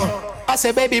Melody. I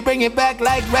said baby bring it back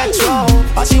like retro.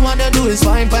 All she wanna do is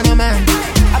wine for no man.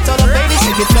 I told her baby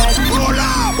shake it back. Roll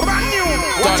up, brand new.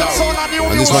 Watch out sound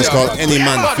And this one's called Any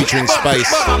Man featuring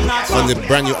Spice on the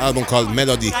brand new album called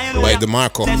Melody by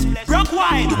DeMarco.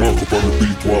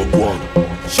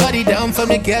 Shut it down from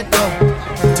the get-go.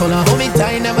 Told her hold me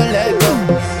tight, never let go.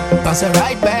 Bounce it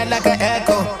right back like an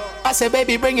echo. I said,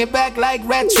 baby, bring it back like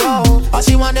retro. All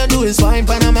she wanna do is wine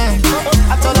for a man.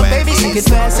 I told her, baby, shake it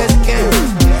fast as you can.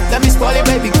 Let me spoil it,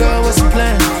 baby girl, what's the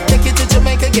plan? Take you to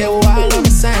Jamaica, get wild on the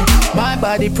sand. My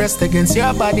body pressed against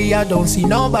your body, I don't see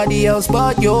nobody else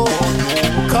but you.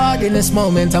 Caught in this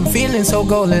moment, I'm feeling so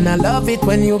golden. I love it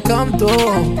when you come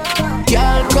through.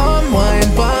 Girl, come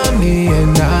wine for me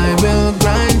and I will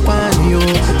grind for you.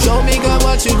 Show me, girl,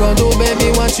 what you gon' do,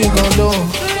 baby, what you gon' do.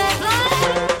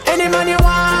 Any man you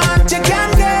want, you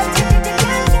can get.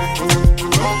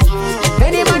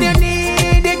 Any man you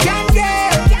need, you can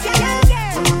get.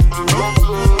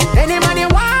 Any man you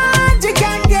want, you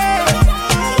can get.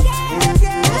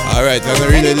 Alright, and the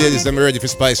really ladies, I'm ready for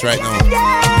Spice right now.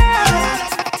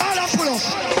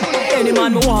 Any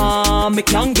man me want, me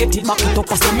can get it. Back it up,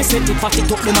 so me set it. Pat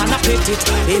it up, the man a pet it.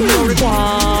 Him no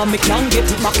want, me can get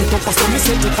it. Back it up, so me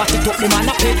set it. Pat it up, the man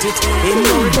a pet it. Him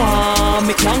no want,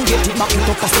 me can get it. Back it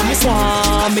up, so me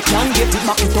swan. Me can get it.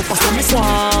 Back it up, so me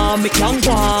swan. Me can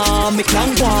want, me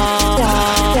can want.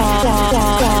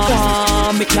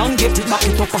 Me can get it. Back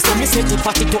it up, so me set it.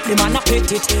 Pat it up, the man a pet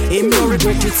it. Him no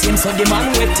regret it. Him so the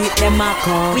man wet it. Them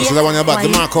Marco. This is the one about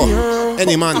DeMarco.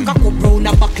 Any man. I go brown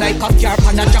a back like a car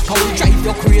pan a jack. Drive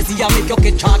you crazy and make you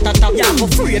get caught at top. Yeah, go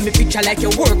frame me picture like you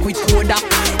work with Quada.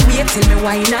 Wait till me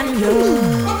wine and you.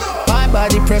 My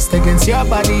body pressed against your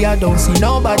body, I don't see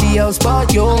nobody else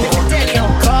but you.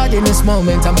 Caught in this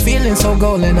moment, I'm feeling so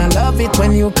golden. I love it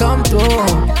when you come through.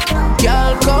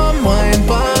 Girl, come wine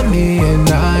for me and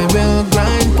I will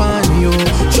grind for you.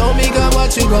 Show me, girl,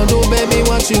 what you gon' do, baby,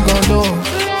 what you gon' do.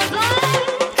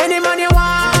 Any man you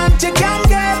want, you can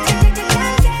get.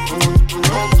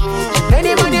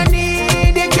 Any man you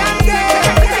need, you can get.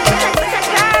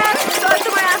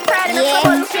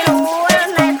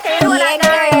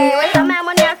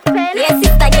 Yes,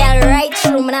 sister girl, right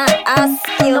through me, I ask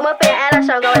you. Come up here and I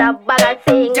shall go with a bag of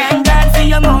things. Thank God for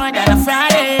you more than a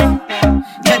Friday.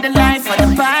 You're the life of the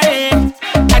party.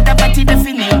 At the party, the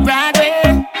feeling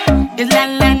Broadway. The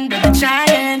land of the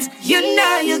giants. You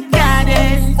know you got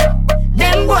it.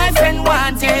 Them boyfriend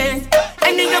want it.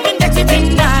 And you know when that you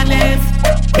think not live.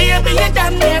 Baby, you're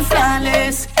damn near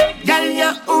flawless. Girl,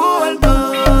 you're all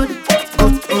good.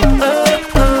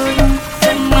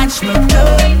 So much more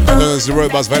good. It's the Royal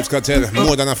Boss Vibes Cartel,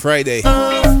 more than a Friday. Say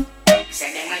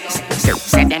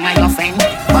them are your friend,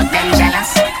 but them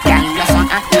jealous. Girl, you're so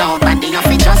hot, nobody you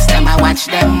fi trust. Them I watch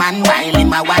them man while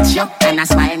him I watch you. And I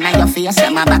smile on your face,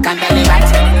 them a back and belly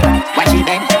right. Watch it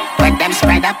then, let them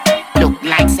spread up. Look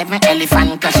like 7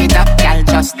 elephant, crush it up. Girl,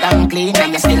 just done clean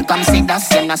and you still come see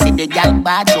dust. You know see the girl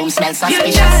bathroom smell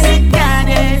suspicious. You know you got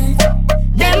it.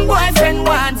 Them boyfriend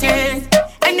want it.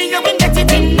 And you will get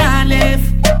it in knowledge.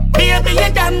 Baby, you're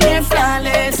damn near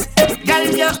flawless. Girl,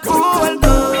 you're all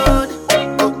good.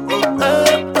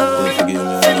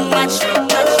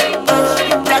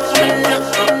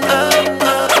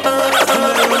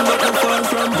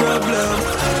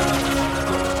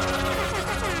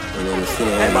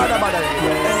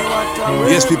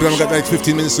 Yes, people, I've got like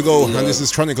 15 minutes to go, and this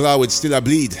is Chronic Law with Still I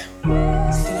Bleed.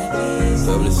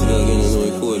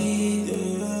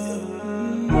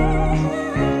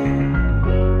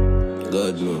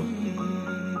 God no.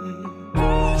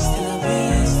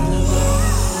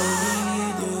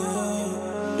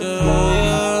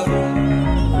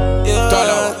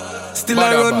 Still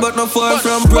I run but not far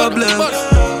from problems.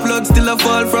 Blood still a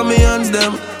fall from me hands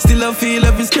them. Still I feel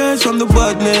every scratch from the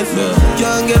badness.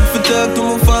 Can't get for talk to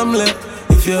my family.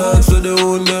 If you ask for the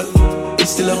own that,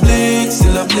 it's still a bleed,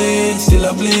 still a bleed, still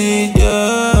a bleed,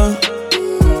 yeah.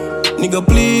 Nigga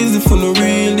please, if you no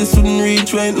real, this wouldn't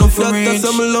reach right now for reach. Doctor,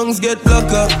 some lungs get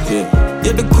blocked up.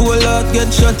 Yeah, the cool heart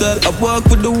get shattered. I walk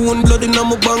with the wound blood in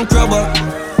my bank robber.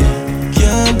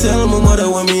 Can't tell my mother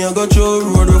when me I go through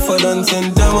road rougher than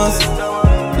St. Thomas.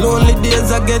 Lonely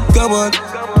days I get covered.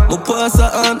 My pass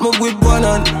a aunt, my with one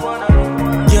hand.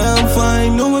 Can't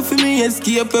find no way for me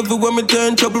escape everywhere me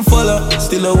turn trouble follow.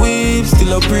 Still a weep,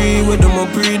 still a pray. With them a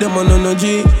pray, them on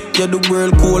energy. Yeah, the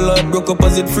world cold heart broke up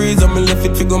as it freeze. And me left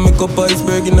it figure make up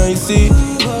iceberg in I see.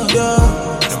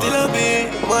 Yeah, still a be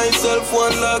myself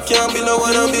one lock, can't be no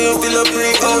one I be. Still a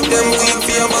pray out them weak,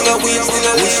 fear bag of weed. Still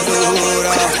a live, still a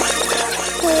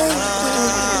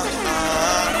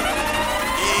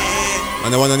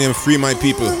And I want to name Free My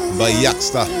People by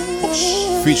Yaksta,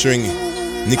 featuring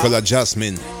Nicola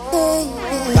Jasmine.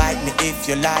 Bite me if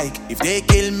you like. If they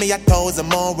kill me 1,000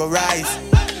 more will rise.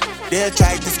 They'll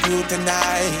try to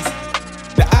scrutinize.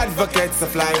 the advocates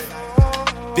of life.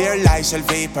 Their lies shall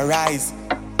vaporize,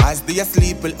 as they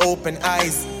asleep will open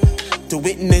eyes to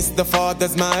witness the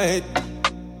Father's might,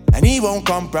 and he won't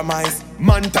compromise.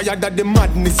 Man tired of the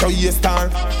madness, so he a star.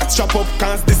 Strap up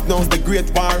cause this now's the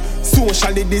great war.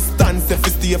 Socially distance if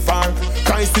you stay far.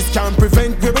 Crisis can't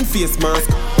prevent wearing face mask.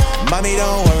 Mommy,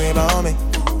 don't worry about me.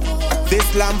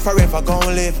 This lamb forever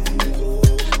gon' live,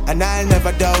 and I'll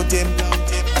never doubt him.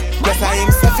 Cause I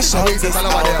ain't sufficient.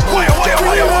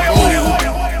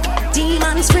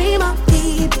 Demons free my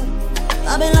people.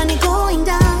 Babylon going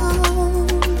down.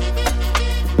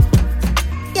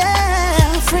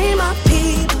 Yeah, free my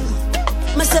people.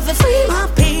 Myself free my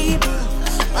people.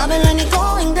 Babylon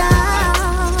going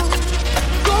down.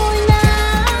 Going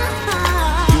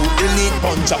down. You elite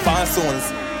bunch of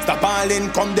assholes. Stop all in,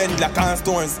 come then like our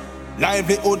stores.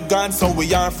 Livelihood gone, so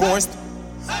we are forced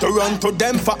to run to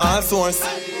them for all source.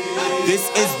 This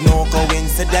is no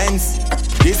coincidence.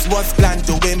 This was planned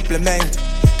to implement,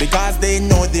 because they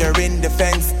know they're in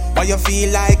defense. Why you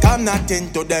feel like I'm not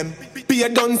into them? Be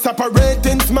done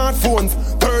separating smartphones,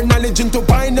 turn knowledge into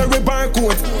binary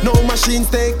barcodes. No machines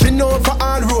taking over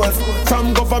all roles,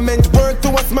 from government work to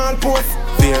a small post.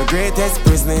 Their greatest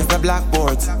prison is the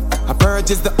blackboards. A purge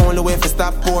is the only way to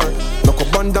stop war. Look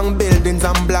up burn down buildings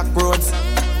and black roads.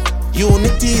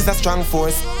 Unity is a strong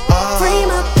force. Free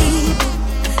my people,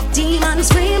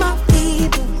 demons free my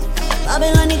people.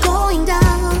 Babylon going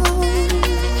down.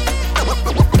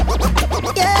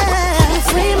 Yeah,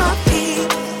 free my people.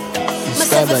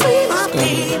 Myself free my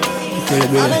people.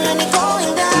 Babylon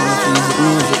going down.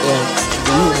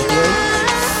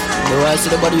 The rest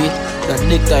of the body that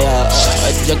neck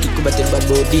I just keep combating bad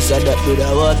boy this and that brother.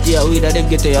 I want to we that them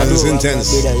get to your door.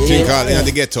 Intence. King Carl in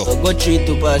the ghetto. Go treat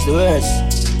to pass the worst.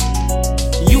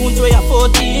 You until you're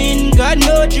 14, got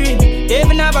no dream.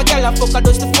 Even have a girl a fuck a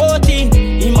dust to 14.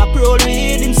 Him a pro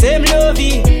with him same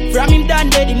lovey. From him done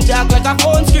dead, him dark like a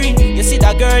phone screen. You see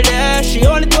that girl there, she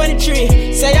only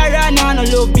 23. Say I ran on a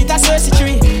love bit of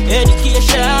surgery.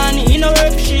 Education, he no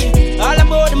work for she. All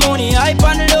about the money, hype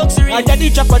and the luxury. I daddy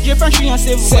drop a J from 3 and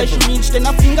 7. When she reach, then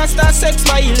a finger start sex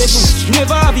by 11.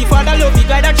 Never have a father love, he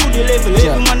guide her through the level.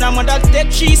 Every man and mother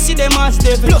take, she see them as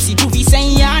devil. Plus he do be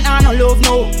saying, and I no love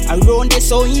no. Around this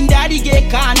so in daddy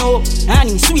get cano. And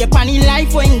him sweep on his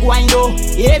life when going low.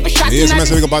 Every shot in a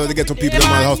we can bother to get to people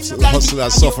that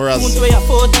hustlers, sufferers. Until you're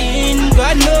 14,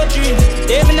 got no dream.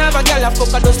 Even have a girl a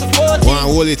fuck a dust to 14. One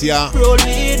hold it, yeah. Roll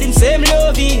with him, same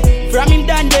lovey. From him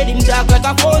done dead, him dark like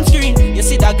a phone screen. You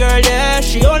see that girl there,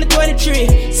 she only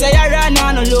 23. Say I ran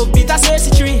on a love bit of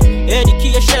surgery.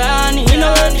 Education, you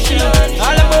know what she.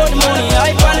 All about the money,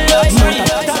 hype and luxury.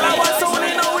 Tell her what's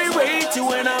only now we rate you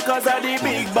when cause of the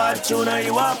big bad tune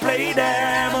you want play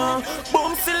them.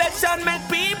 Boom selection make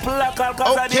people a call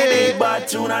cause of the big bad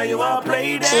tune you want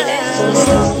play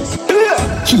them.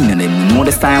 Keen of them, you know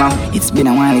the style. It's been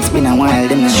a while,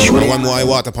 them not sure. One more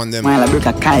Iwaata upon them. While I break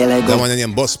a Kyle like that one in your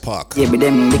bus park. Yeah, but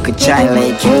them lick a child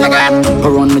like you.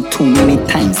 Around me too many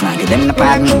times, now get them the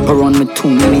pardon. Around me too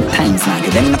many times, now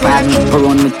get them the pardon.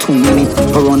 Around me too many,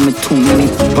 around me too many,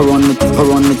 around me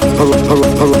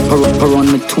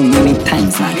too many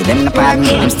times, now get them the pardon.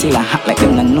 I'm still a hot like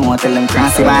them, no know, tell them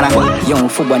cross the border. Young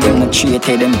football, them no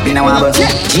treated them, been a while.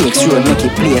 GX road make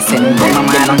it place and them a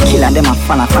man, killer them a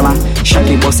falla. Shot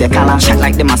me boss a collar, shot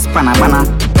like them a spanner banner.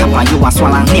 Kappa you a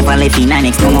swallow, never left in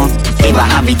 9X no more. Ever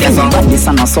have it ever, but this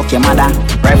a no suck your mother.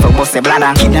 Rifle boss a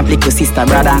bladder, kidnap little sister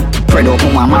brother. Predo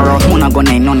whom a marrow, muna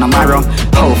gonna none a marrow.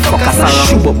 How fuck a sorrow,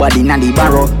 shoot up body na the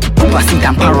barrow. Papa sit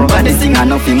and paro, but this thing a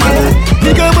nothing matter.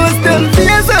 Nigga bust them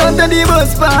face out of the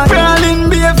bus park. Crawling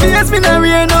be a face, me na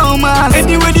real no mask.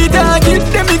 Anyway the target,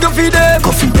 them me go feed them.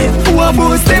 Who a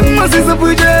boss them masses up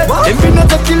with them. Them be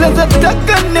not a killers attack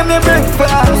and them a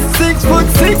breakfast.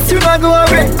 6'6", you not go a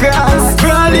wreck cross.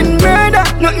 Crawling murder,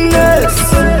 nothing else.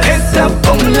 Heads up,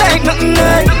 like nothing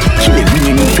else. Kill it, we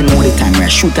ain't need to know the time. I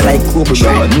shoot it like Kobe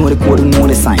Bryant. Know the code, know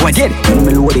the sign. What did? When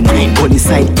me load the 9, go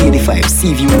inside 85.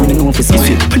 See if you wanna know if it's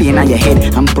smile. Play on your head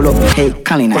and pull up, hey,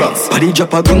 calling eyes. Body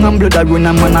drop a gun and blood a run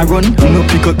and man a run. No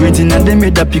pick up great in a them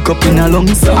head a pick up in a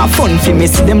lungs. A fun fi me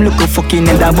see them look a fucking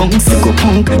head a bunks. Go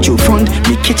punk, Joe front,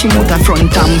 me catch him out a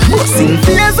front and busting.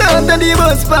 Face out of the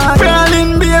bus park.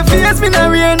 Crawling be a face, me na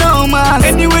real no mask.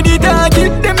 Anyway the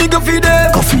target, them me go feed them.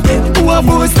 Who a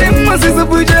boss them masses up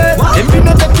with them. Them be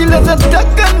not a killers attack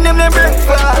and them a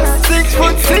breakfast.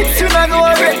 6'6", you not go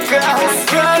a wreck cross.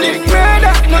 Crawling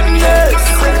murder, nothing else.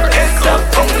 Heads up,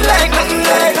 like nothing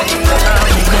else.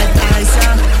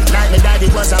 Like my daddy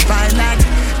was a pilot,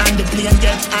 and the plane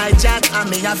get hijacked, and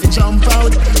me have to jump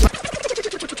out.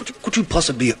 Could you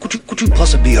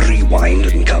possibly rewind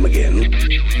and come again?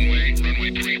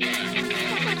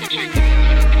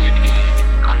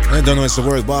 I don't know, it's the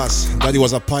word, boss. Daddy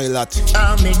was a pilot.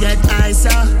 Me get eyes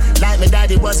like my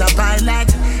daddy was a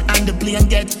pilot. And the plane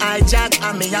get hijacked.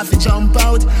 And me have to jump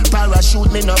out.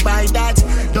 Parachute, me no buy that.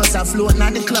 Just a float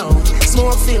on the cloud.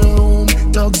 Smoke fill room,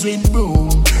 dogs with broom.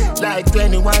 Like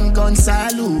 21 gun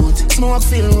salute. Smoke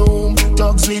fill room,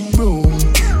 dogs with broom.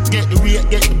 Get the rate,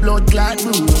 get the blood clot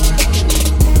room.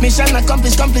 Mission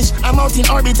accomplished. I'm out in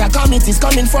orbit. A comet is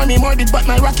coming for me morbid, but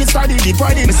my rocket started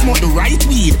departed. Me smoke the right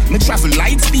weed. Me travel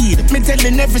light speed. Me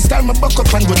telling every star me buck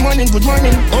up and good morning.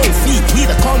 All feet, we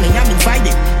the call me, I'm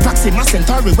invited. Proxima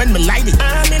Centauri when me light it.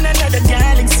 I'm in another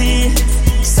galaxy.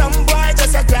 Some boy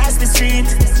just across the street.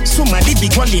 Somebody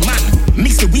big only man.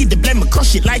 Mix the weed, the blend, me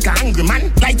crush it like a angry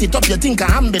man. Light it up, you think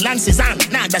a ambulance is on.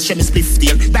 Nah, that's me spliff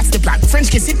deal. That's the plan. French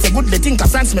kiss it, a good, they think a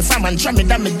France me fam and try me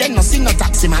down me then no see no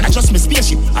taxi man. I just me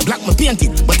spaceship. I black me paint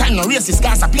it, but I'm no racist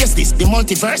cause I place this. The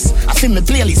multiverse, I feel me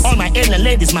playlist. All my alien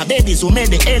ladies, my babies who made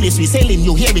the alias. We sailing,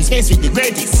 you here in space with the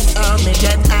greatest. Me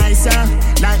get eyes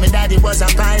like my daddy was a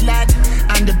pilot.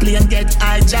 And the plane get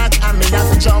hijacked. And me have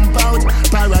to jump out.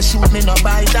 Parachute, me no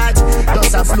buy that.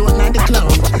 Just a float on the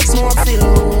cloud. Smoke fill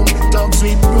room, dogs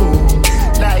with broom.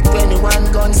 Like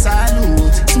 21 gun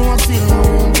salute. Smoke fill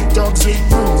room, dogs with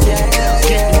broom.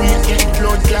 Get weed, get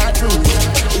blood clot room.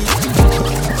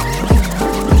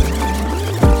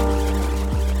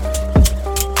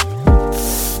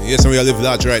 Yes, and we are live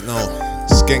large right now.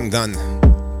 Skeng done.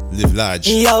 Live large.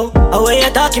 Yo, what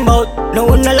you talking about? No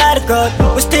one a lot of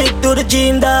crowd. We stick to the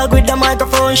gym, dog, with the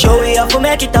microphone. Show we have to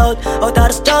make it out of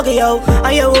the struggle, yo.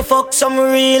 And you will fuck some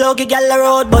real ugly gal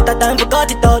road, but the time for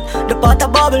cut it out. The pot a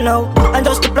bubble now. And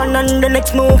just the plan on the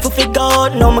next move to figure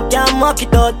out. No, I can't mark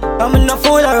it out. I'm not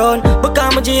fool around, but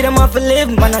I'm a G, them off a live.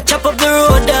 Man, I chop up the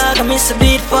road, dog, I miss a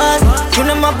beat fast. You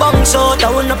know my bounce out,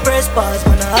 I wanna press pass.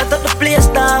 Man, I out of the place,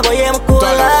 dog, but yeah, I'm cool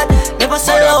a lot. Never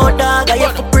sell out, dog, I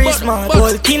have to praise, man.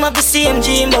 Whole team of the same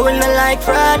gym, but we not like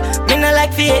fraud. Me not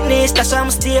like fitness, that's why I'm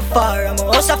stay far. I'm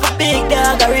a house of a big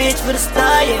dog, I reach for the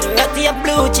star. Yeah, ratty a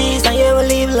blue cheese, and you will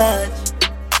leave large.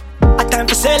 A time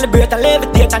to celebrate, and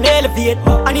levitate and elevate.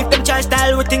 And if them try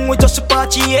style, we think we just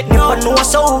appreciate. Never know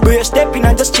us sober, step in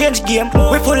and just change game.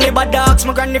 We fully bad dogs,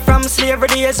 my granny from slavery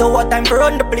days. So what time to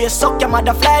run the place, suck your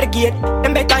mother, fly the gate.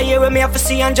 Them better hear with me have to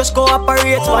see and just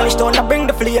cooperate. Spanish town, I bring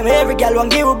the flame, every girl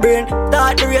want give a brain.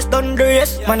 Start the race, done the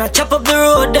race. Man, I chop up the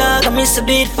road, dog, I miss a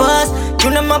beat fast.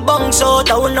 You know my bunks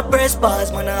out, I wanna press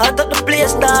pass. Man, I out of the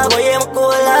place, dog, but yeah, I'm cool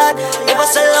lad. Never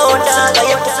sell out, dog, I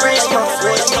have to praise, man.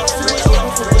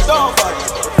 Don't fuck,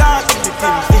 talk to the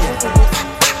king.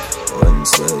 One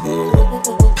side here.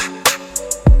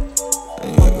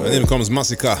 My name comes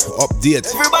Massacre. Update.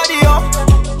 Everybody up.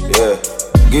 Yeah,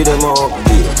 give them a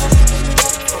update.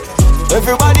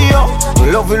 Everybody up.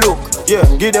 Love you look. Yeah,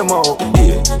 give them a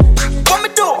update. What me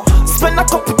do? Spend a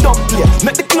couple dumb here.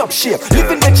 Make the club shake.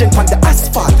 Living legend on the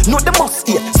asphalt. Know the must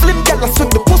here. Slim gal swing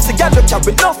the pussy. Gal don't have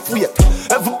enough weight.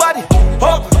 Everybody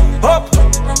up, up.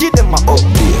 Give them a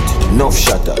update. Enough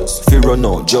shatters, fear run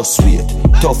out, just wait.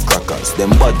 Tough crackers, them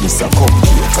badness a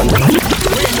cupcake.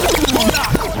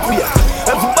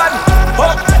 Everybody,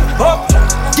 up,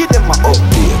 give them a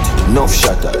update. Enough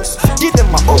shatters, give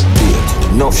them a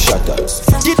update. enough shatters.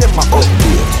 Give them a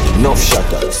update. Enough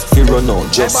shatters, fear run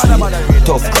out, just wait.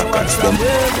 Tough crackers, them.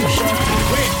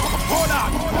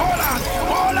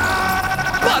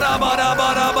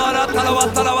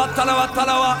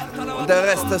 Der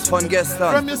Rest ist von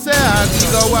gestern. From you say I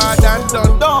go hard and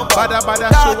done. Badda Badda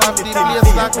show up the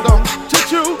place locked down.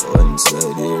 Choo-choo. One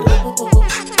side here.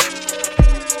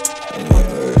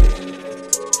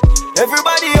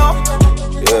 Everybody up.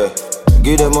 Yeah,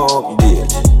 give them a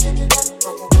update.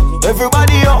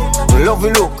 Everybody up. Love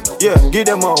you look. Yeah, give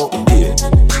them a update.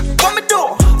 What me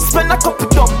do? Spend a couple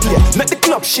dumb here. Make the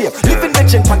club shake. Living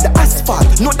legend on the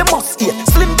asphalt. Know the must here.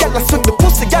 Slim gal swing the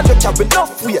pussy. Gal don't have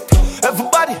enough weight.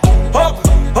 Everybody up,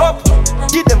 up.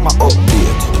 Give them a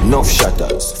update. Enough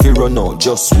shatters, fear run out,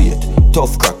 just wait.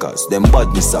 Tough crackers, them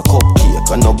badness a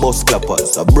cupcake. And no bus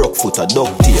clappers, a broke foot, a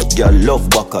duct tape. Girl love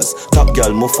backers, top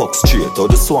girl mo fuck straight. Or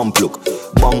the swamp look,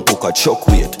 bang hook a chuck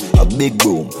weight. A big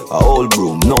broom, a old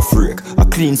broom, no freak. A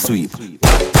clean sweep,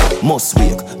 must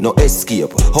wake, no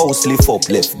escape. House lift up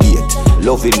left gate.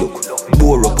 Lovey look,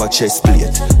 bore up a chest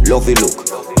plate. Lovey look,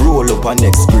 roll up a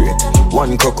next grade.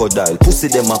 One crocodile, pussy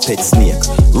them a pet snake.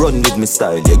 Run with me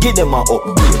style, yeah, give them a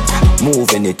upgrade.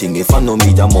 Move anything, if I know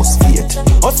me, I must fate.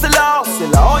 Hustler,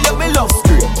 oh yeah, me love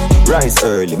straight. Rise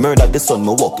early, murder the sun,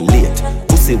 me walk late.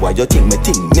 Pussy, why you think me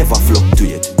thing never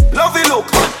fluctuate? Love you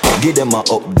look. Give them a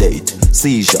update.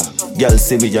 Seizure, girl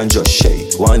see me and just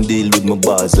shake. One deal with my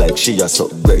bars like she a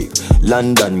suck grape.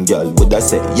 London girl, would I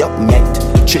say, yup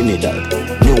mate. Trinidad,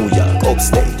 New York,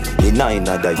 upstate. The 9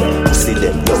 other year, see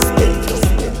them love day.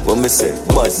 What me say,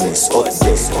 badness,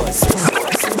 upstate.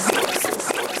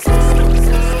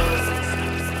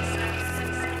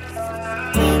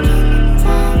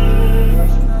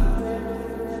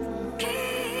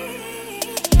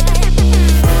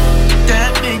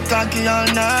 Cocky all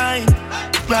night,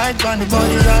 right on the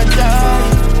body all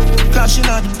die. Crashing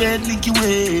out the bed, lick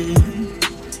away.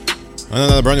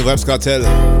 Another brand new Vibes Cartel.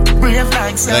 Brave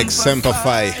like Semper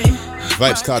Fi.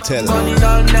 Vibes Cartel.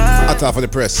 Atta for the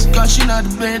press. Crashing out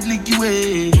the bed, lick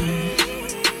away.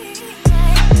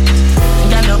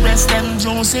 Got the breast them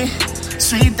juicy,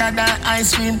 sweeter than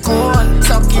ice cream cone.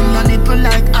 Sucking your nipple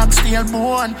like oxtail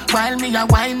bone. While me a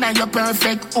wine now your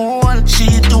perfect all. She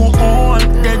too old,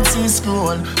 dead sea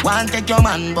scroll. Want take your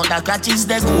man but the catch is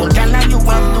the goal. Girl and you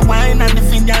have the wine and the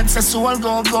vineyard's a soul.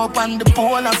 Go up on the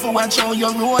pole and for watch how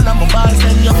you roll. And my balls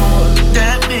then you hold.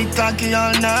 That big cocky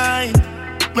all night,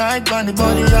 right on the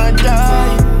body I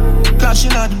die.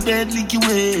 Crashing out the bed lick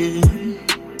away.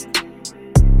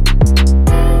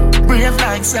 Brave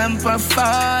like Semper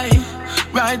Fi.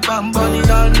 Right on body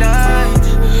all night.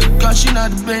 Crashing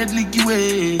out the bed lick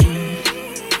away.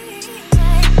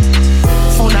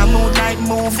 Full of mood like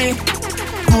movie.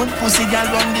 Good pussy girl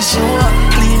run the show.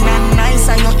 Clean and nice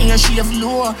and your ear shave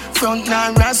low. Front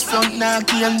now ras, front now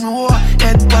cane row.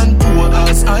 Head pan toe,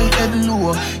 ass high, head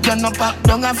low. You no pop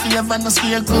down a favor, no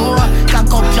scarecrow.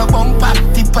 Cock up your bumper,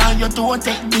 tip on your toe.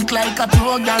 Take dick like a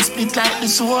pro, girl spit like the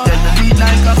sword. Then the beat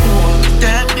like a pro.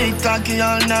 That big cocky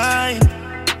all night.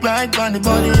 Right on the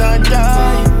body I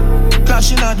die.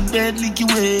 Crashing out the bed lick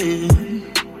away.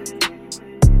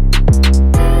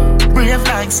 Brave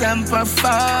like Semper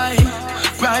Fi.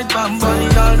 Right on body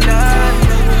all night.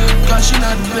 Crashing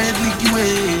out the bed lick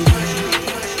away.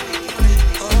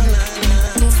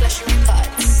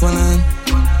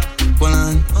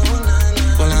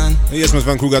 Yes, my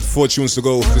fan crew got 4 tunes to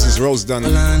go. This is Roze done.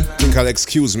 Think I'll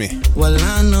excuse me. Well,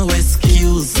 I know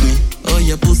excuse me. Oh,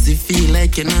 your pussy feel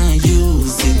like you're not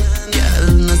use it.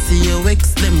 Girl, no see your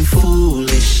ex, them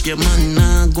foolish. Your man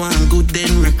nah go and good,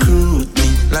 then recruit me.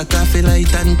 Like I feel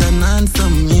like and turn on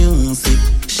some music.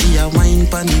 She a wine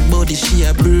pon the body, she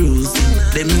a bruise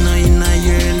it. Them know in a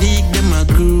your league, them a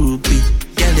groupie.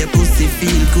 Girl, your pussy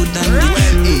feel good and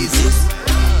the truth.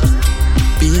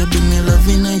 Baby, me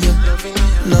loving you,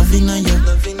 loving you.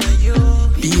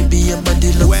 Baby, your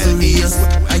body luxurious.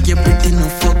 I get pretty no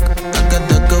fuck. I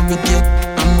gotta go with you.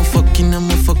 I'ma fuck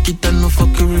it and no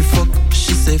fuckery fuck.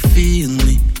 She say feel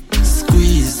me,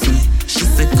 squeeze me. She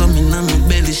say come in on my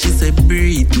belly. She say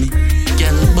breathe me.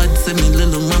 Girl, but say me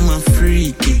little mama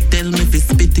freaky. Tell me if it's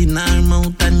spit in her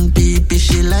mouth and baby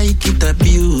she like it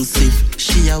abusive.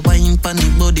 She a wine pon the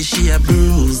body, she a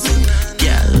bruise it.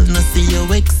 Girl, no see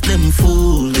your ex, them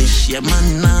foolish. Your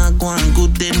man nah go and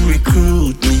good, then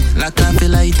recruit me. Like I feel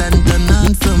like and turn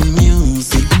on some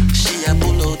music. She a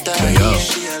pull out her,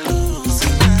 she a lose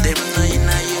it. Them know in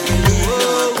a your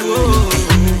league.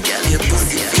 Girl, your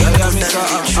pussy feel good.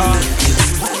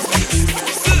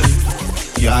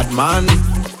 Yard man,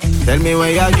 tell me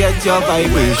where you get your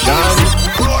vibration.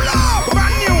 Roll out,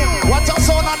 brand new. What's a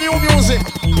sound of new music?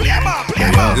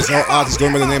 This is our artist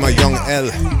going by the name of Young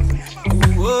L.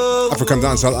 African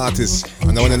dancehall artist.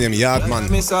 And the one named Yard Man.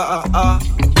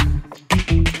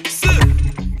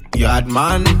 Yard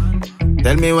man,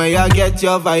 tell me where you get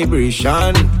your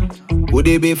vibration. Would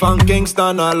it be from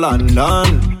Kingston or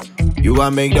London? You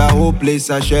want make the whole place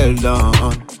a shell down.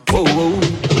 Whoa, whoa.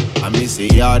 I miss a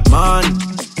Yard man.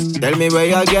 Tell me where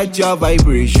you get your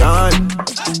vibration.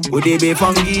 Would it be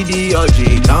from Giddy or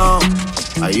J-Town?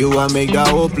 Or you want make the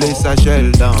whole place a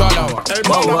shell down.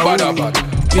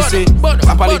 You see,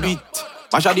 Papa the beat,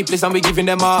 mash out the place and we giving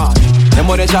them all. Them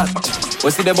more they chat, we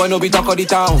see the boy no be talk of the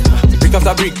town. Brick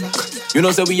after brick, you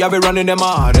know say we have been running them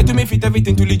hard. Ready to me fit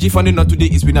everything to legit funny, not today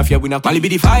it's been a fear winner. Mali be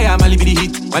the fire, Mali be the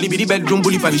heat, Mali be the bedroom,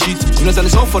 bully for the shit. You know say the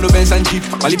sound for no Benz and Jeep,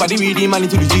 Mali body reading, Mali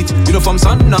to the Jeet. You know from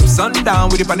sun up, sundown,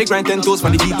 with the panic grind 10 toes for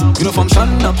the heat. You know from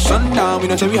sun up, sundown, we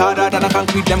know say we harder than a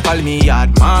concrete, them call me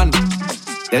Yard Man.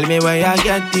 Tell me where you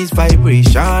get this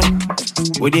vibration.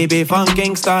 Would it be from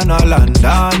Kingston or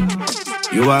London?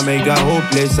 You want make the whole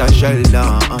place a shell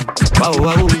down. Wow,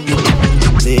 wow.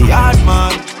 The Yard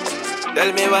Man.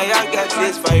 Tell me where you get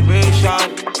this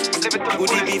vibration.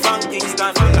 Would it be from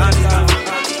Kingston or London?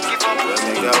 You want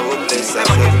make the whole place a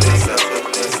shell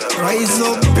down. Rise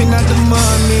up in the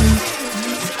morning,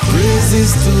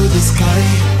 praises to the sky.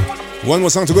 One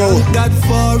more song to go.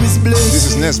 This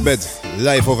is Nesbeth,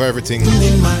 Life of Everything.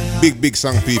 Big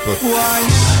song, people. Why?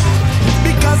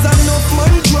 Because enough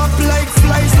man drop like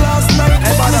flies last night.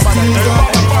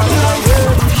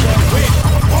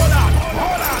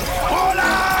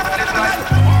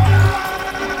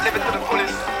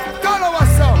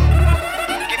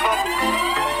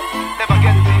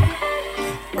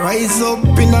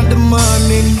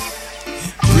 morning,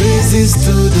 praises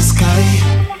to the sky.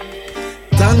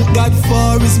 Thank God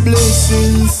for His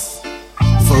blessings,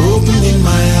 for opening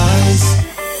my eyes.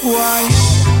 Why?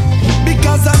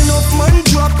 Because enough man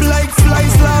drop like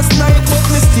flies last night, but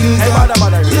me still got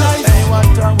life.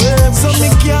 So me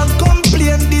can't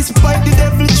complain despite the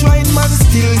devil trying, man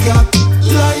still got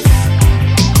life.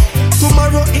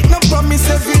 Tomorrow it no promise,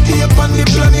 every day upon the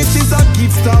planet is a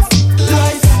gift of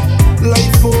life.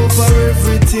 Life over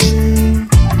everything,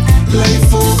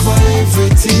 life over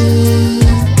everything.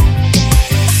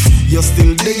 You're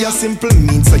still there, your simple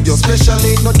means so you're special,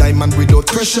 ain't no diamond without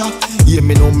pressure. Yeah,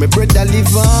 me know me brother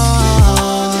live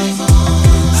on,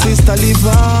 sister live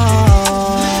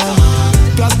on.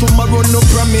 Cause tomorrow no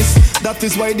promise, that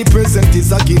is why the present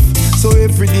is a gift. So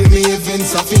every day me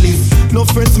events have to live. No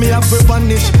friends me have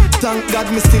vanished, thank God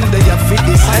me still there for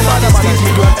this. I'm on the stage,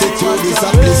 me gratitude is a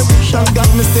bliss. Thank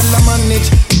God me still a manage.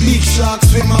 Big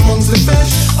sharks swim amongst the fish.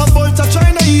 A vulture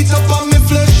trying to eat up on me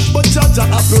flesh, but Jaja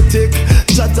a protect.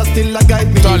 Jaja still a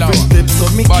guide me every step, so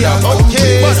me can't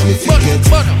complain, me forget.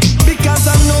 Because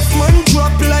enough man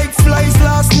drop like flies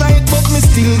last night, but me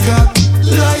still got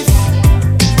life.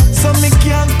 So me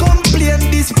can't complain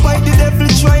despite the devil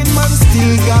trying, man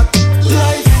still got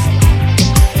life.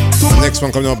 The next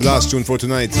one coming up, last tune for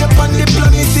tonight.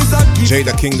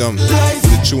 Jdart Kingdom with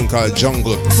a tune called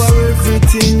Jungle.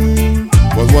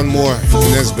 But one more,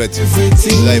 Nesbet,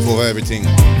 Life Over Everything.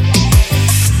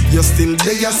 You're still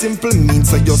there, your simple means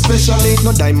so you're special, ain't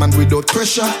no diamond without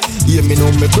pressure. Yeah, me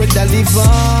know me brother live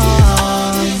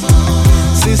on,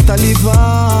 sister live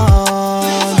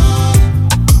on.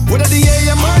 Whether the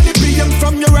AM or the PM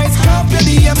from your eyes, can't play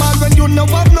the AM. When you know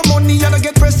have no money, you don't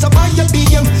get pressure by your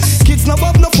BM. Kids now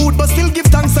have no food, but still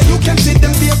give thanks so you can see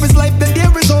them. There is life, then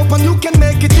there is hope, and you can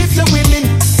make it if you're willing.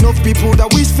 Enough people that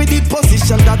wish for the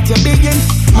position that you're being.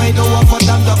 Might know have a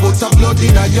danda, but a blood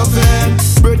in your vein.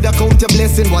 Brother, count your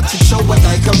blessing, watch it show what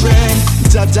like a rain.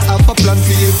 Jaja have a plan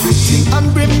for everything. And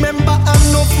remember,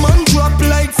 enough man drop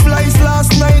like flies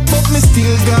last night, but me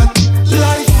still got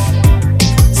life.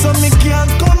 So me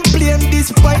can't complain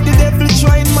despite the devil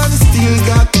trying, man still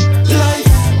got life.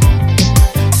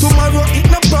 Tomorrow it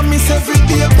no promise, every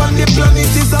day upon the planet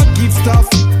is a gift of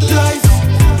life.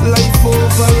 Life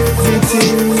over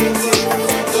everything.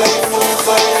 Life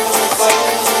over everything.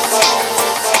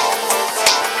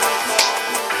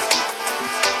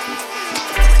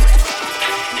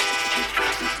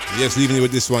 Yes, leaving you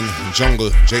with this one,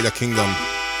 Jungle, Jdart Kingdom.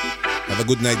 Have a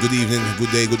good night, good evening, good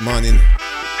day, good morning.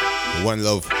 One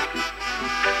love.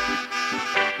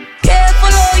 Careful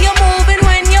how you're moving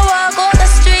when you walk on the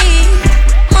street.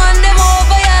 Man them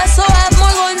over here, so have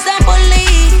more guns than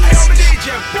police. I am a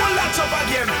DJ, pull that up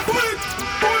again. Pull it,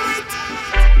 pull it.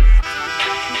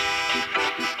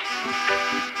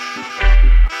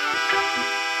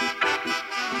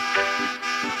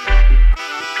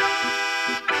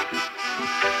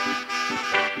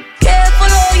 Careful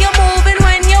how you're moving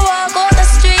when you walk on the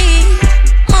street.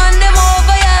 Man them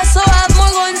over here, so have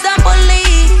more guns than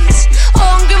police.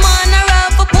 Hungry man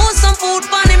around for put some food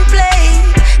on him plate.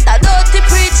 That dirty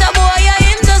preacher boy, yeah,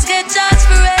 him just get charged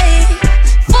for rape.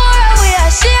 For we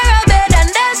are share a bed and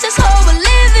that's just how we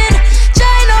living.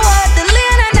 Try no hard to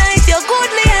lean a night, you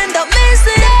goodly end up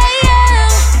missing. Yeah,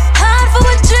 hard for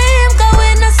a dream, cause we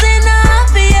not see no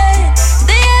happy yet.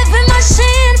 The heavy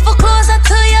machine for closer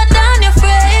to you than your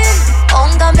friend.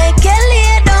 Hunger make you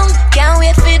lay down, can't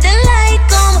wait for the light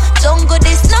come. Jungle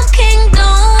this no kingdom.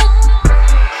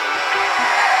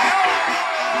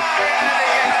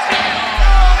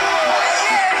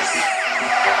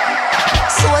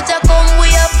 Soldier come, we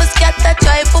have to scatter,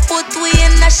 try to put we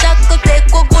in a shackle.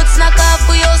 Take our goods, knock off,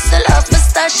 we hustle have to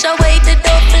stash away the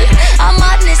double. I'm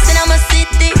madness in my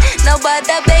city,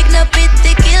 nobody beg no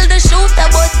pity. Kill the shooter,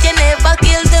 but you never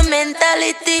kill the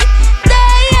mentality.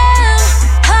 Damn,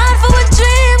 hard for a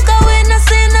dream, cause we not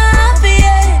see no happy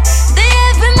yet. The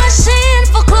heavy machine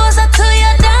for closer to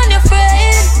you than your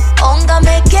friend. Hunger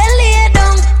make you lay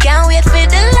down, can't wait for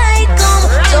the light come.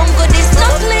 Jungle this no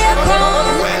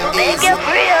playground. Make you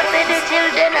pray for the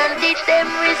children and teach them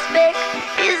respect.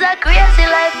 It's a crazy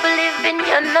life we live in,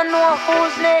 you don't know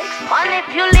who's next.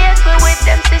 Manipulate me with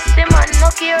them system and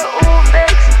no care who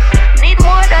vex. Need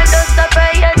more than just a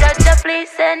prayer, Jaja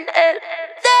please send help.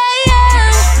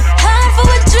 Damn, hard for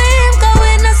a dream, cause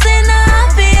we not see no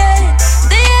happy yet.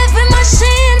 The heavy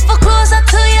machine for closer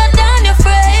to you than your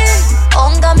friend.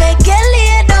 Hunger make you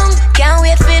lay down, can't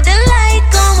wait for the light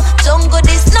come. Jungle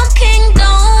this no kingdom.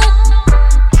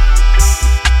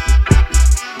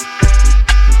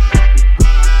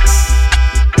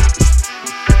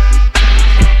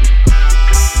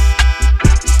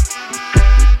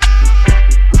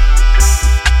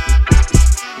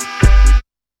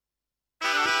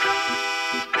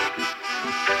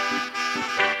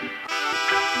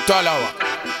 Talawa.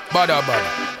 Badda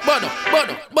Badda.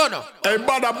 Badda Badda. Hey,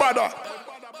 Badda Badda.